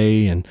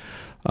Sunday, and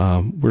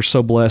we're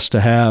so blessed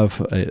to have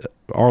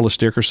Arliss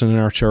Dickerson in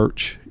our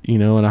church,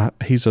 and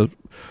he's a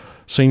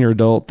senior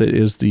adult that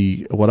is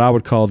what I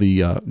would call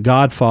the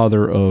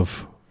godfather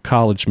of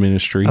college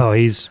ministry. Oh,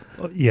 he's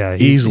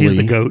easily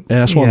the GOAT. And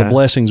that's one of the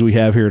blessings we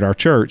have here at our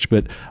church.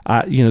 But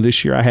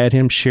this year I had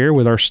him share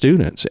with our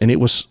students, and it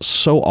was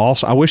so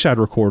awesome. I wish I'd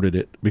recorded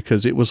it,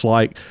 because it was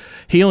like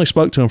he only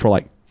spoke to him for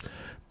like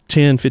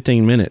 10,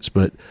 15 minutes,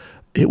 but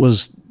it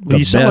was the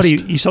best.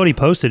 You saw what he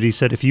posted. He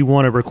said, if you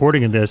want a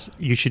recording of this,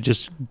 you should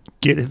just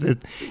get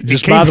it.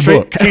 Just buy the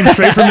book. Came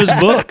straight from his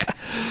book.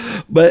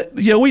 But,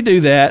 we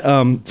do that.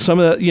 Some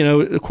of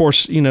the, of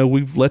course,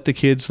 we've let the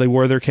kids, they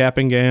wear their cap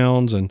and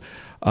gowns. And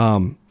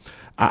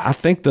I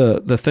think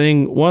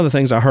one of the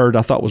things I heard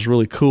I thought was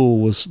really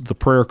cool was the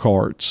prayer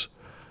cards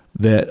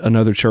that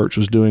another church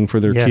was doing for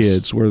their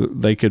kids, where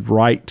they could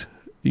write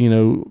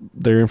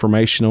their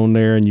information on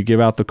there, and you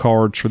give out the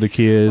cards for the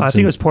kids. I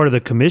think it was part of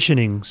the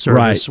commissioning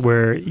service, right,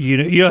 where if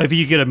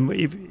you get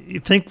if you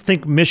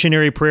think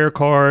missionary prayer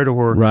card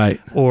or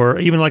or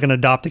even like an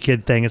adopt a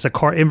kid thing, it's a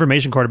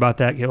information card about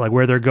that, like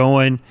where they're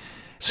going.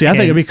 See, I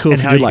think it'd be cool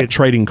if you did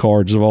trading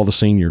cards of all the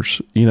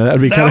seniors. That would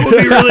be kind of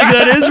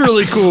that is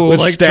really cool. With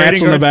like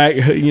stats on the back,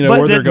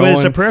 where they're going. But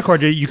it's a prayer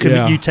card.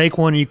 You take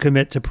one and you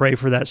commit to pray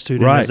for that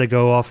student as they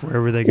go off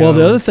wherever they go. Well,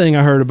 the other thing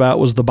I heard about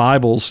was the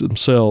Bibles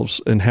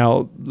themselves, and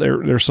how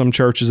there's some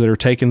churches that are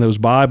taking those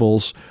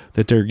Bibles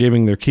that they're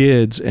giving their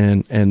kids,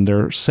 and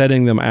they're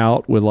setting them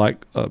out with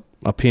like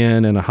a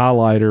pen and a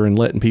highlighter, and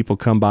letting people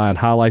come by and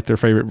highlight their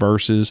favorite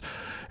verses,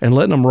 and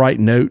letting them write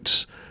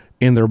notes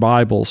in their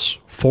Bibles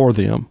for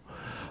them.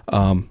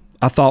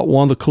 I thought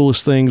one of the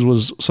coolest things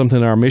was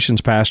something our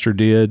missions pastor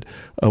did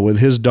with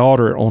his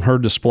daughter on her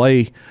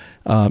display.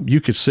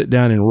 You could sit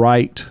down and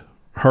write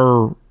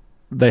her.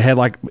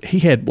 He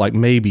had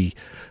maybe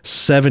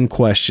 7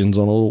 questions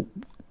on a little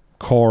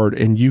card,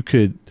 and you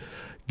could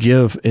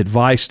give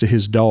advice to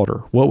his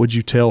daughter. What would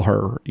you tell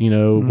her?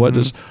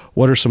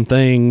 What are some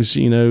things,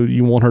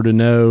 you want her to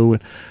know?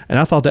 And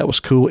I thought that was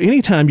cool.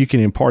 Anytime you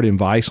can impart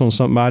advice on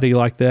somebody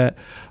like that,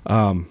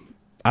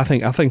 I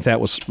think that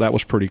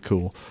was pretty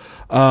cool.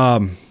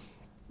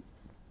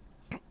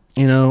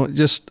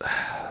 Just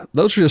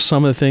those are just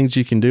some of the things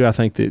you can do. I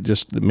think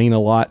that mean a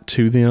lot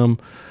to them.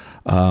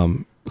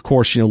 Of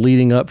course,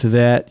 leading up to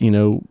that,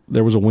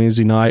 there was a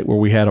Wednesday night where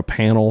we had a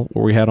panel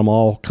where we had them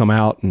all come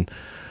out and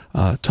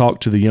talk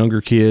to the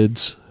younger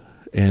kids,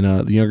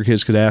 and the younger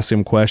kids could ask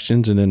them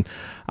questions. And then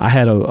I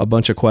had a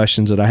bunch of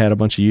questions that I had a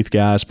bunch of youth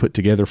guys put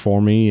together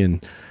for me,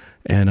 and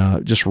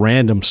just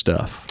random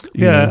stuff.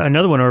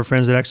 Another one of our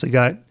friends that actually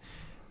got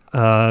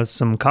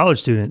some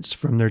college students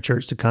from their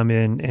church to come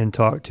in and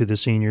talk to the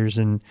seniors,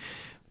 and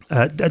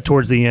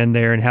towards the end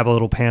there, and have a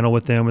little panel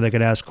with them where they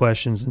could ask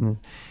questions and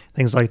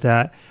things like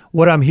that.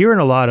 What I'm hearing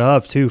a lot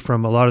of too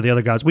from a lot of the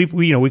other guys,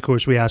 we of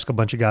course we ask a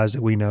bunch of guys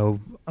that we know,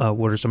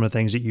 what are some of the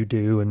things that you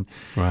do and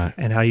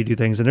how you do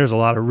things, and there's a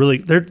lot of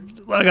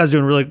guys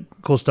doing really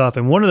cool stuff.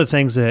 And one of the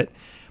things that,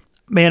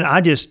 man,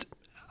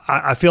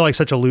 I feel like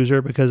such a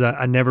loser because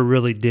I never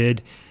really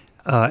did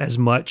as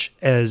much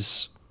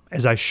as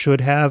I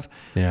should have.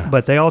 Yeah.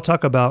 But they all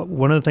talk about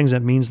one of the things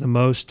that means the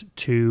most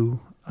to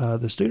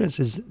the students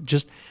is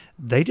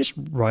they just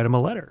write them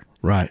a letter.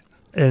 Right.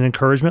 An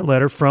encouragement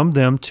letter from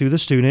them to the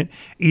student.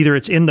 Either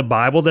it's in the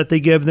Bible that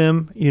they give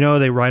them,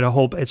 they write a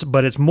whole,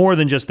 but it's more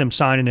than just them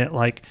signing it,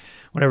 like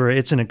whatever.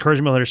 It's an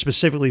encouragement letter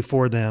specifically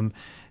for them.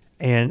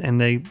 And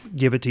they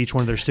give it to each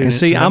one of their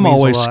students. And see, I'm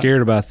always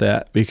scared about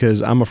that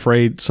because I'm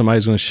afraid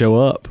somebody's going to show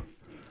up,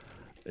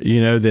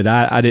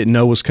 that I didn't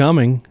know was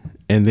coming,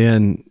 and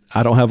then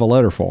I don't have a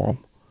letter for them.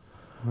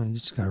 Well, you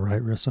just got to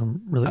write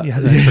some really.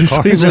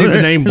 Just leave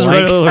the name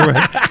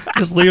blank.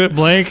 Just leave it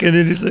blank, and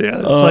then just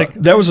it's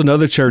there was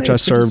another church I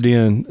served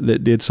in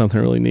that did something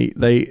really neat.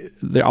 They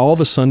all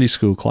the Sunday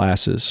school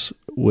classes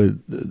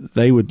would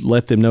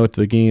let them know at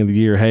the beginning of the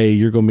year, hey,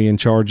 you're going to be in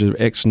charge of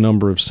X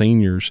number of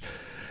seniors,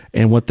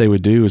 and what they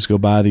would do is go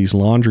buy these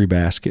laundry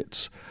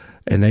baskets,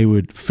 and they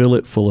would fill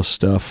it full of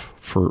stuff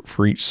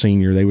for each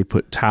senior. They would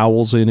put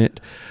towels in it.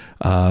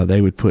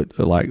 They would put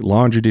like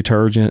laundry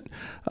detergent.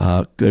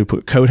 They would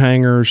put coat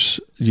hangers,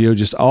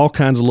 just all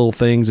kinds of little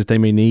things that they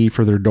may need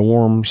for their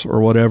dorms or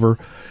whatever.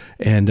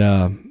 And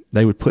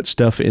they would put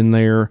stuff in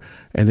there.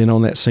 And then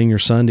on that senior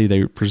Sunday,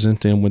 they would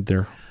present them with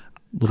their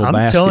little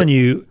basket. I'm telling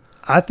you,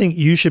 I think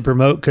you should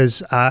promote,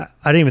 because I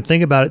didn't even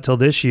think about it till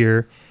this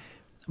year,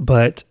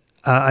 but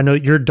I know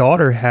your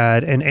daughter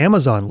had an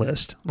Amazon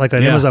list, like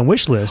an Amazon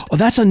wish list. Oh,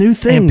 that's a new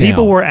thing and now.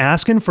 People were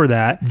asking for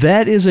that.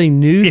 That is a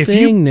new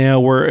thing now,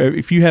 where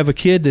if you have a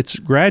kid that's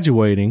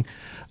graduating,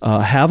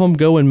 have them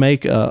go and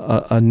make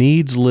a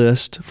needs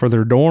list for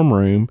their dorm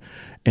room,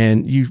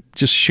 and you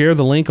just share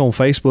the link on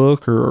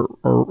Facebook or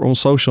on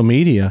social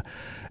media.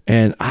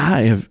 And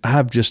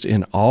I'm just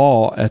in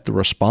awe at the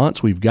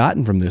response we've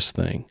gotten from this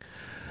thing.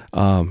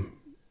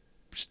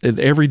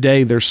 Every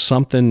day there's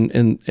something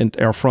in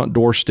our front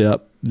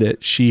doorstep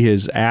that she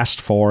has asked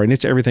for, and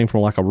it's everything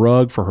from like a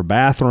rug for her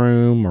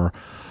bathroom or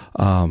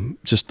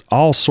just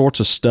all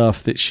sorts of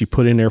stuff that she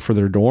put in there for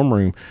their dorm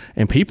room.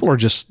 And people are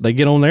they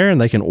get on there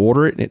and they can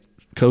order it, and it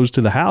goes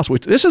to the house,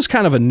 which this is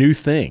kind of a new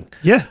thing.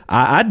 Yeah.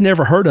 I'd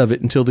never heard of it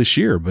until this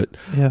year, but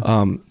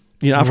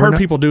I've heard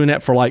people doing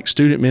that for like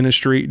student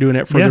ministry, doing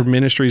that for their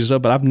ministries and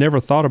stuff, but I've never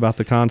thought about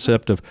the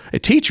concept of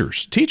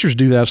teachers. Teachers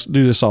do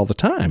this all the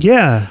time.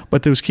 Yeah.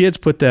 But those kids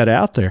put that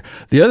out there.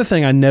 The other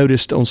thing I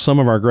noticed on some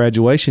of our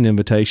graduation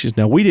invitations,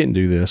 now we didn't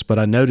do this, but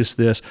I noticed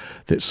this,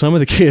 that some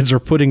of the kids are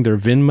putting their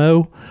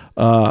Venmo,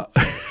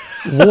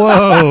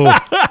 whoa,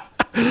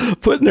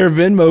 putting their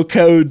Venmo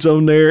codes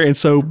on there. And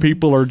so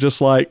people are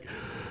just like,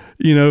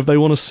 if they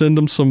want to send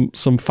them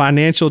some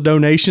financial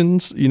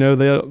donations,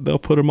 they'll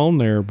put them on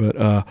there. But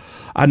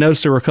I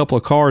noticed there were a couple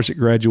of cars at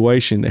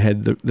graduation that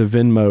had the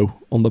Venmo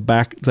on the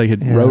back. They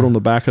had wrote on the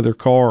back of their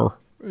car,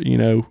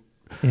 Yeah,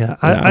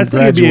 I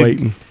think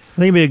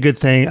it'd be a good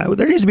thing.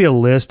 There needs to be a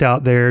list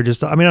out there.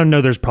 I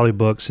know there's probably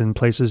books and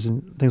places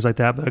and things like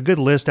that, but a good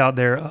list out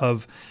there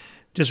of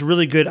just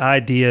really good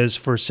ideas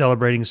for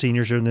celebrating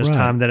seniors during this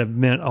time that have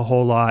meant a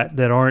whole lot,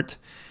 that aren't.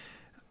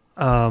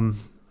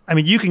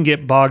 You can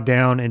get bogged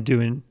down in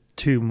doing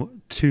too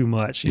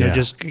much.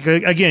 Just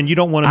again, you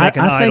don't want to make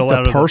an idol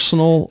out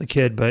of the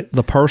kid, but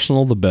the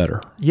personal, the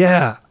better.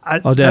 Yeah,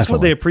 that's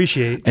what they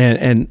appreciate.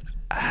 And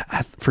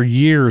for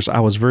years,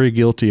 I was very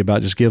guilty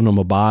about just giving them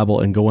a Bible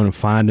and going and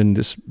finding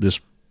this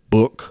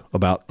book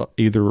about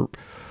either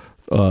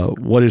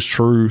what is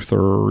truth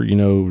or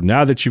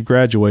now that you've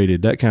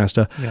graduated, that kind of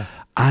stuff. Yeah.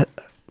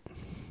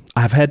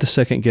 I've had to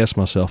second guess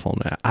myself on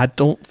that. I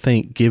don't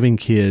think giving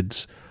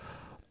kids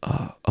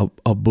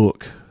a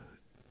book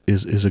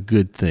is a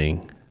good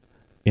thing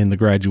in the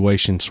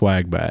graduation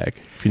swag bag,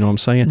 if you know what I'm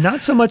saying.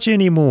 Not so much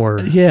anymore.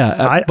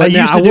 Yeah, I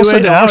used to will do say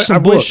it. There are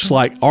some books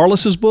like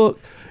Arliss's book.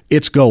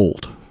 It's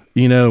gold,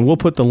 and we'll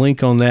put the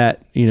link on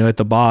that, at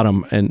the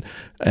bottom, and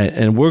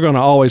we're going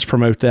to always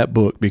promote that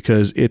book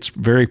because it's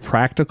very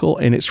practical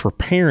and it's for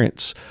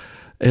parents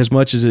as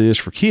much as it is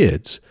for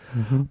kids.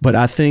 Mm-hmm. But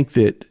I think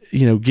that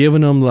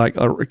giving them like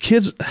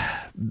kids.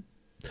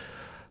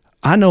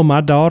 I know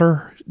my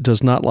daughter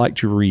does not like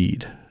to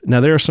read. Now,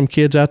 there are some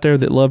kids out there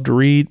that love to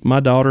read. My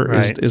daughter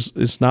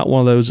is not one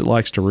of those that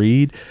likes to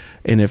read.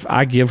 And if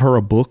I give her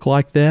a book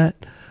like that,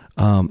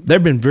 there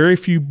have been very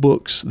few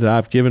books that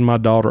I've given my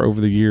daughter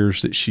over the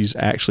years that she's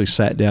actually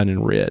sat down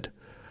and read.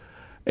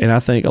 And I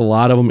think a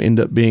lot of them end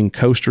up being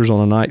coasters on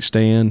a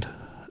nightstand.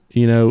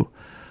 We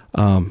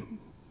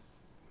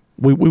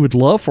would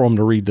love for them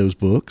to read those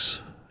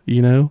books,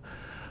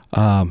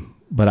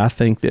 but I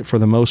think that for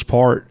the most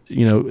part,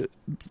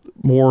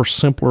 more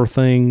simpler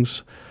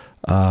things.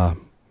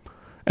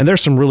 And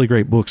there's some really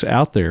great books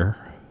out there,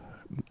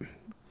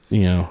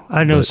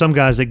 I know some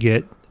guys that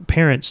get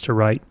parents to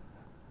write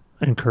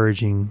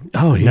encouraging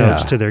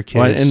notes to their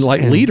kids. And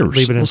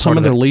leaders. Some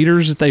of the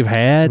leaders that they've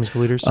had,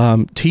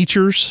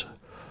 teachers.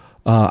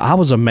 I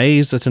was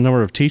amazed at the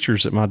number of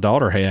teachers that my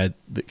daughter had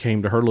that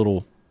came to her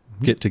little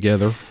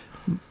get-together.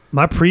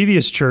 My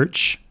previous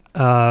church,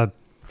 our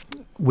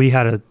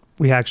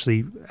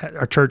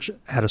church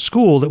had a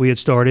school that we had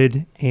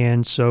started,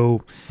 and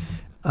so,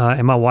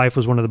 and my wife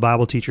was one of the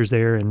Bible teachers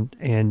there,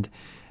 and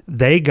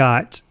they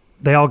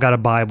all got a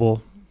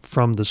Bible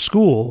from the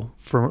school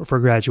for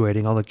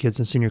graduating, all the kids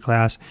in senior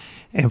class,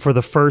 and for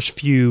the first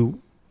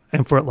few,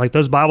 and for like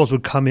those Bibles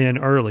would come in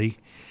early,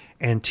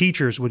 and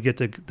teachers would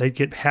they'd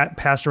get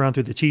passed around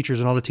through the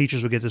teachers, and all the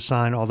teachers would get to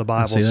sign all the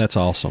Bibles. See, that's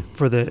awesome.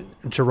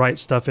 To write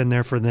stuff in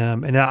there for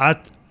them, and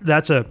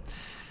that's a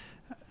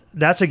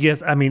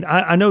gift.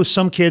 I know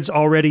some kids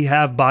already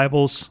have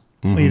Bibles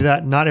when you do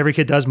that. Not every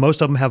kid does.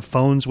 Most of them have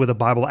phones with a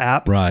Bible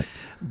app. Right.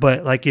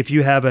 But like if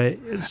you have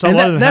that's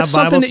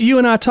something that you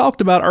and I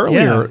talked about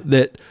earlier,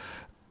 that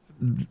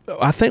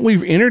I think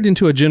we've entered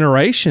into a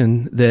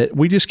generation that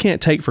we just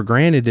can't take for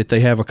granted that they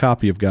have a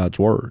copy of God's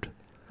Word.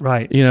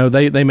 Right.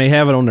 They may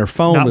have it on their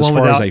phone as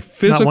far as a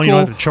physical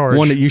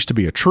one that used to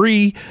be a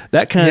tree,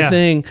 that kind of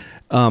thing.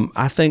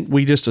 I think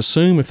we just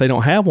assume if they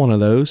don't have one of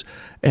those,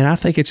 and I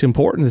think it's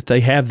important that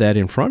they have that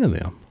in front of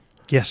them.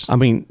 Yes. I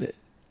mean,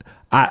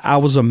 I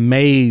was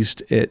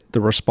amazed at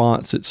the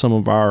response that some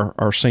of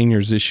our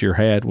seniors this year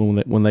had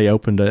when they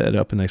opened it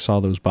up and they saw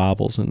those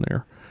Bibles in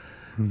there.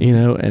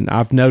 Mm-hmm. And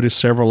I've noticed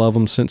several of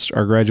them since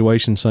our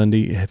graduation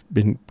Sunday have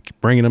been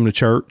bringing them to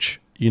church,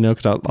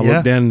 because I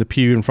look down in the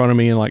pew in front of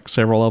me and like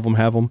several of them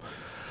have them.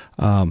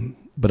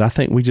 But I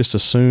think we just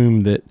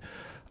assume that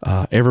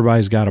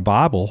everybody's got a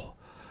Bible.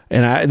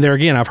 And there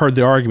again, I've heard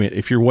the argument,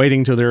 if you're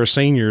waiting till they're a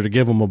senior to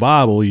give them a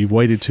Bible, you've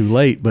waited too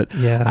late. But,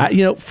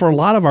 for a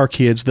lot of our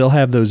kids, they'll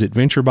have those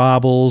adventure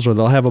Bibles or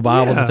they'll have a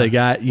Bible that they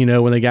got,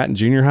 when they got in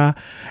junior high.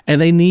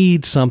 And they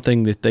need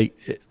something that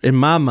in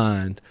my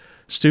mind,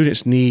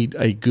 students need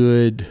a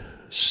good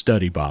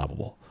study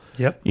Bible.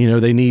 Yep.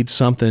 They need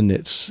something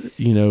that's,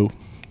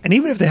 And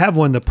even if they have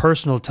one, the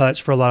personal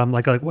touch for a lot of them,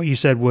 like what you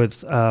said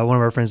with one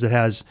of our friends that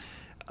has,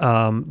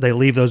 they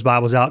leave those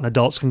Bibles out and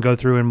adults can go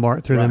through and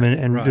mark through them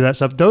and do that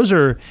stuff. Those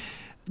are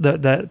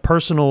that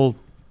personal,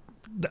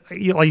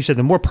 like you said,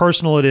 the more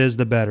personal it is,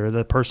 the better.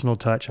 The personal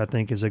touch, I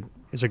think, is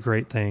a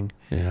great thing.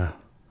 Yeah.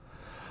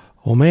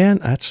 Well, man,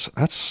 that's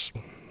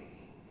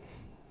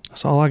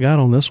all I got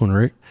on this one,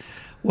 Rick.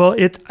 Well,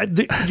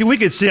 we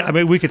could sit. I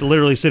mean, we could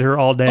literally sit here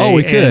all day. Oh,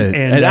 we could.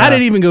 And I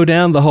didn't even go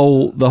down the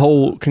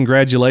whole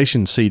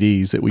congratulations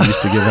CDs that we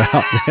used to give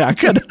out. I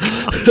could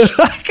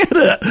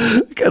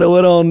have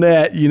went on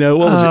that.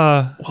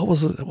 What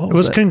was it? It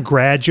was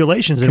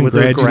congratulations. And with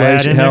the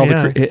grad in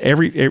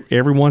there,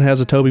 everyone has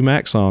a Toby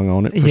Mac song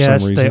on it for some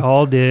reason. Yes, they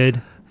all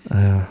did.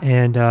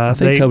 And I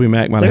think Toby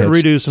Mac might have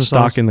redo some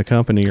stock songs in the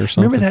company or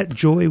something. Remember that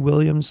Joy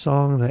Williams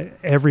song, that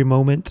Every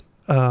Moment?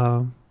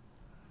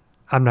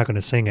 I'm not going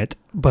to sing it,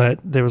 but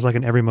there was like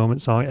an Every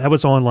Moment song. That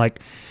was on like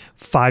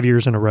 5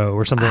 years in a row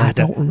or something like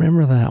that. I don't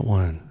remember that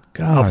one.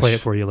 Gosh. I'll play it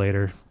for you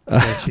later.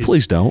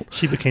 Please don't.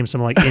 She became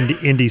some like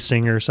indie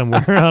singer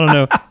somewhere. I don't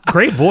know.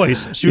 Great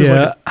voice. She was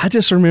I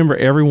just remember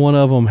every one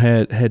of them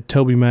had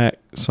Toby Mac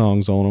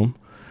songs on them.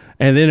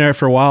 And then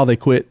after a while, they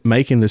quit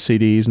making the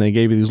CDs and they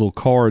gave you these little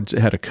cards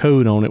that had a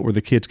code on it where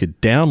the kids could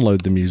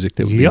download the music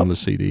that would be on the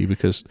CD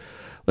because...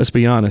 Let's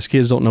be honest,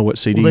 kids don't know what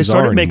CDs are. They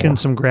started anymore. making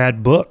some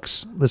grad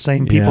books. The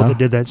same people that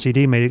did that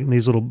CD made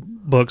these little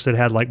books that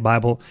had like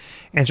Bible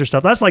answer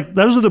stuff. Those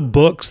are the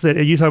books that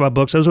you talk about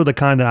books. Those are the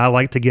kind that I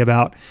like to give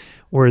out,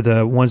 were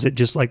the ones that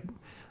just like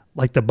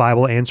the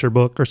Bible answer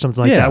book or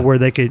something like that, where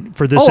they could,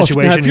 for this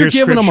situation, if you're here's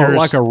giving scriptures. them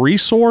like a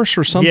resource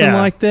or something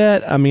like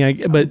that. I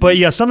mean, but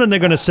yeah, something they're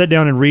going to sit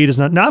down and read is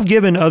not. Now I've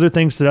given other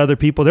things to other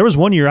people. There was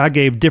one year I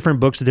gave different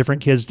books to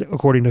different kids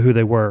according to who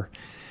they were.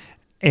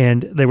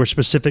 And they were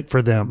specific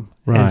for them.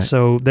 Right. And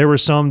so there were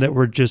some that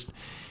were just,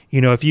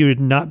 if you had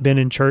not been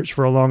in church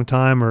for a long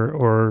time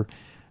or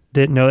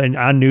didn't know, and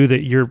I knew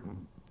that your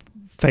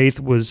faith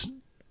was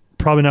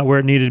probably not where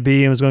it needed to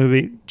be and was going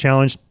to be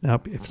challenged. Now,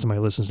 if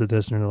somebody listens to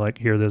this and they're like,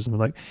 hear this, and they're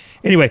like,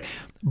 anyway,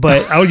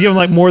 but I would give them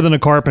like More Than a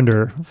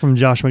Carpenter from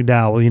Josh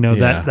McDowell,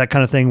 that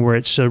kind of thing where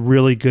it's a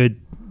really good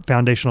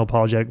foundational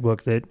apologetic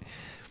book that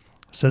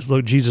says,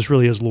 look, Jesus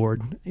really is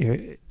Lord.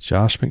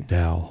 Josh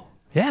McDowell.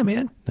 Yeah,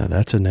 man. Now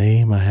that's a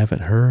name I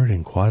haven't heard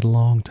in quite a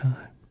long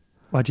time.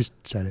 Well, I just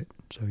said it,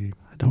 so you.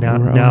 I don't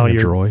now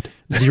you're droid.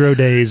 0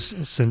 days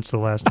since the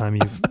last time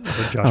you've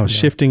heard Josh. I was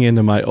shifting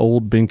into my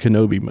old Ben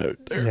Kenobi mode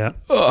there. Yeah.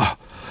 Ugh.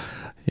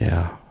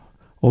 Yeah.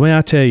 Well, man,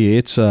 I tell you,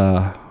 it's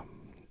a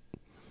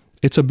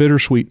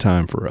bittersweet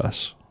time for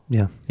us.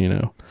 Yeah.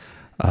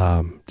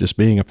 Just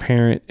being a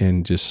parent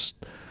and just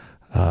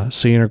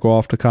seeing her go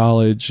off to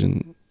college,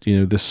 and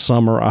this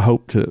summer I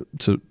hope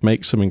to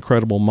make some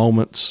incredible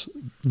moments.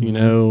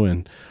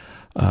 And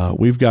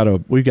we've got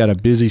a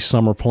busy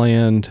summer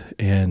planned,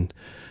 and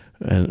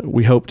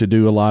we hope to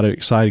do a lot of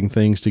exciting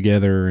things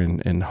together,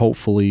 and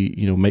hopefully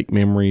make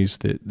memories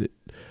that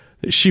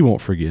she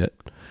won't forget.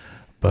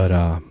 But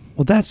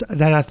well,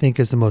 that I think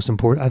is the most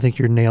important. I think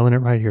you're nailing it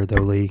right here,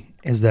 though, Lee.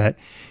 Is that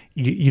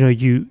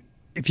you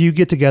if you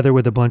get together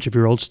with a bunch of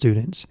your old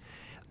students,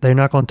 they're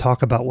not going to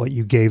talk about what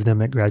you gave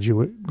them at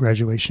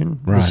graduation,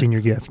 the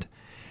senior gift.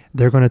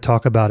 They're going to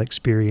talk about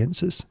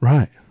experiences.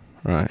 Right.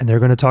 Right. And they're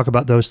going to talk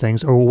about those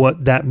things or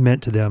what that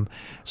meant to them.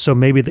 So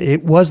maybe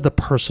it was the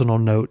personal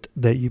note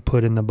that you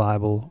put in the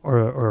Bible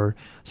or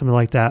something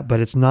like that, but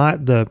it's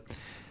not the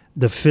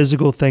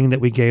physical thing that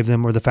we gave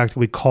them or the fact that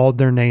we called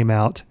their name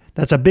out.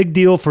 That's a big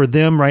deal for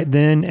them right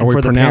then, and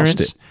for the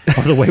parents,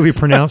 or the way we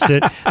pronounced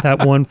it.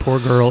 That one poor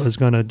girl is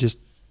going to just,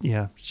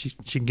 she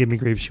can give me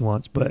grief if she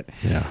wants, but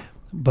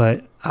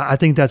I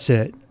think that's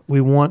it. We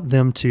want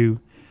them to,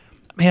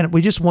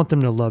 we just want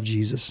them to love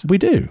Jesus. We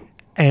do.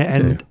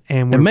 And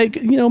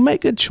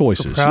make good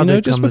choices.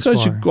 Just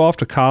because you go off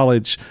to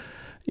college,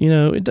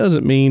 it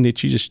doesn't mean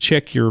that you just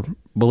check your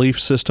belief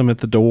system at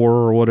the door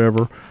or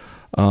whatever.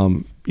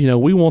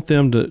 We want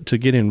them to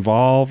get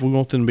involved. We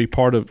want them to be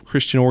part of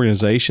Christian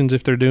organizations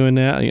if they're doing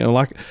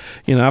that.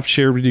 I've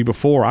shared with you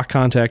before, I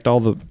contact all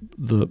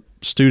the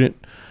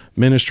student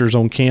ministers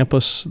on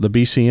campus, the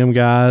BCM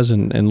guys,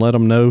 and let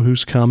them know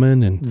who's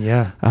coming. And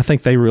yeah, I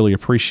think they really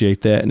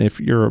appreciate that. And if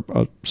you're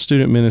a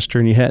student minister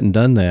and you hadn't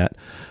done that,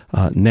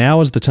 now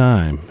is the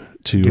time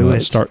to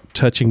start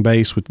touching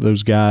base with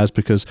those guys,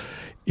 because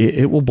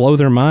it will blow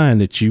their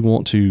mind that you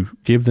want to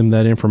give them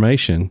that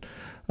information,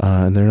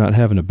 and they're not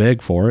having to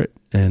beg for it.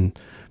 And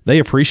they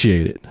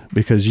appreciate it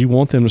because you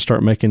want them to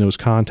start making those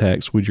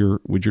contacts with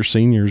your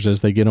seniors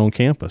as they get on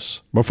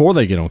campus, before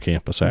they get on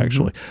campus,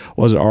 actually.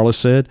 Mm-hmm. Was it Arliss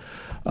said?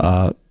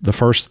 The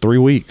first 3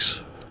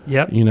 weeks.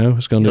 Yep.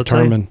 It's going to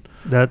determine.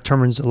 That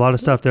determines a lot of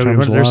stuff.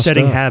 They're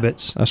setting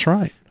habits. That's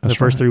right. The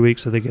first 3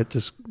 weeks that they get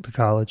to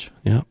college.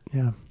 Yep.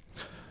 Yeah.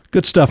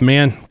 Good stuff,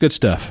 man. Good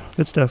stuff.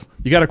 Good stuff.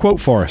 You got a quote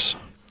for us?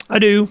 I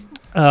do.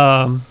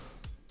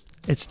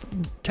 It's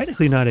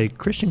technically not a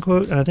Christian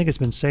quote, and I think it's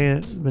been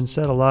said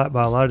a lot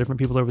by a lot of different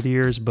people over the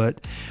years,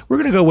 but we're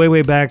going to go way,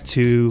 way back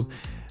to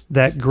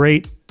that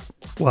great,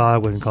 well, I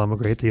wouldn't call him a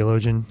great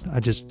theologian.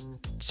 I just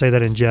say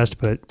that in jest,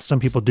 but some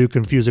people do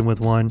confuse him with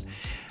one.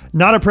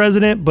 Not a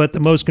president, but the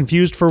most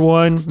confused for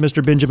one,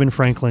 Mr. Benjamin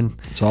Franklin.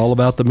 It's all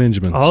about the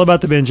Benjamins. All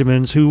about the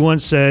Benjamins, who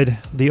once said,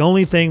 "The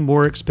only thing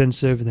more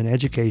expensive than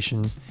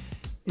education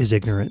is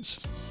ignorance."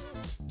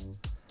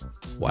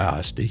 Wow,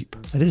 that's deep.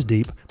 That is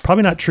deep.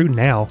 Probably not true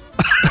now.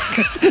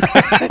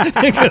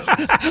 Because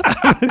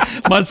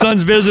my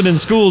son's visiting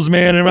schools,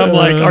 man, and I'm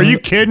like, are you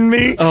kidding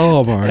me?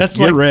 Oh, Mark, that's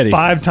get like ready.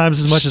 5 times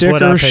as much as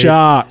what I paid. Sticker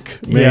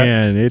shock,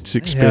 man. Yeah. It's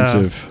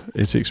expensive.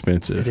 Yeah. It's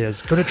expensive. It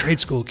is. Go to trade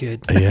school,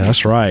 kid. Yeah,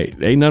 that's right.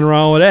 Ain't nothing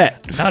wrong with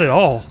that. Not at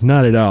all.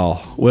 Not at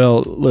all.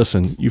 Well,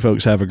 listen, you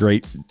folks have a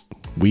great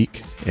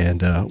week,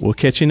 and we'll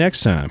catch you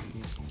next time.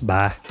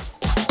 Bye.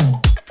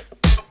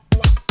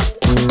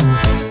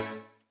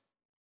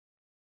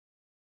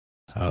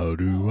 How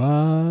do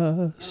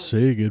I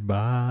say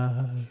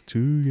goodbye to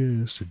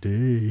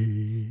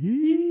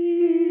yesterday?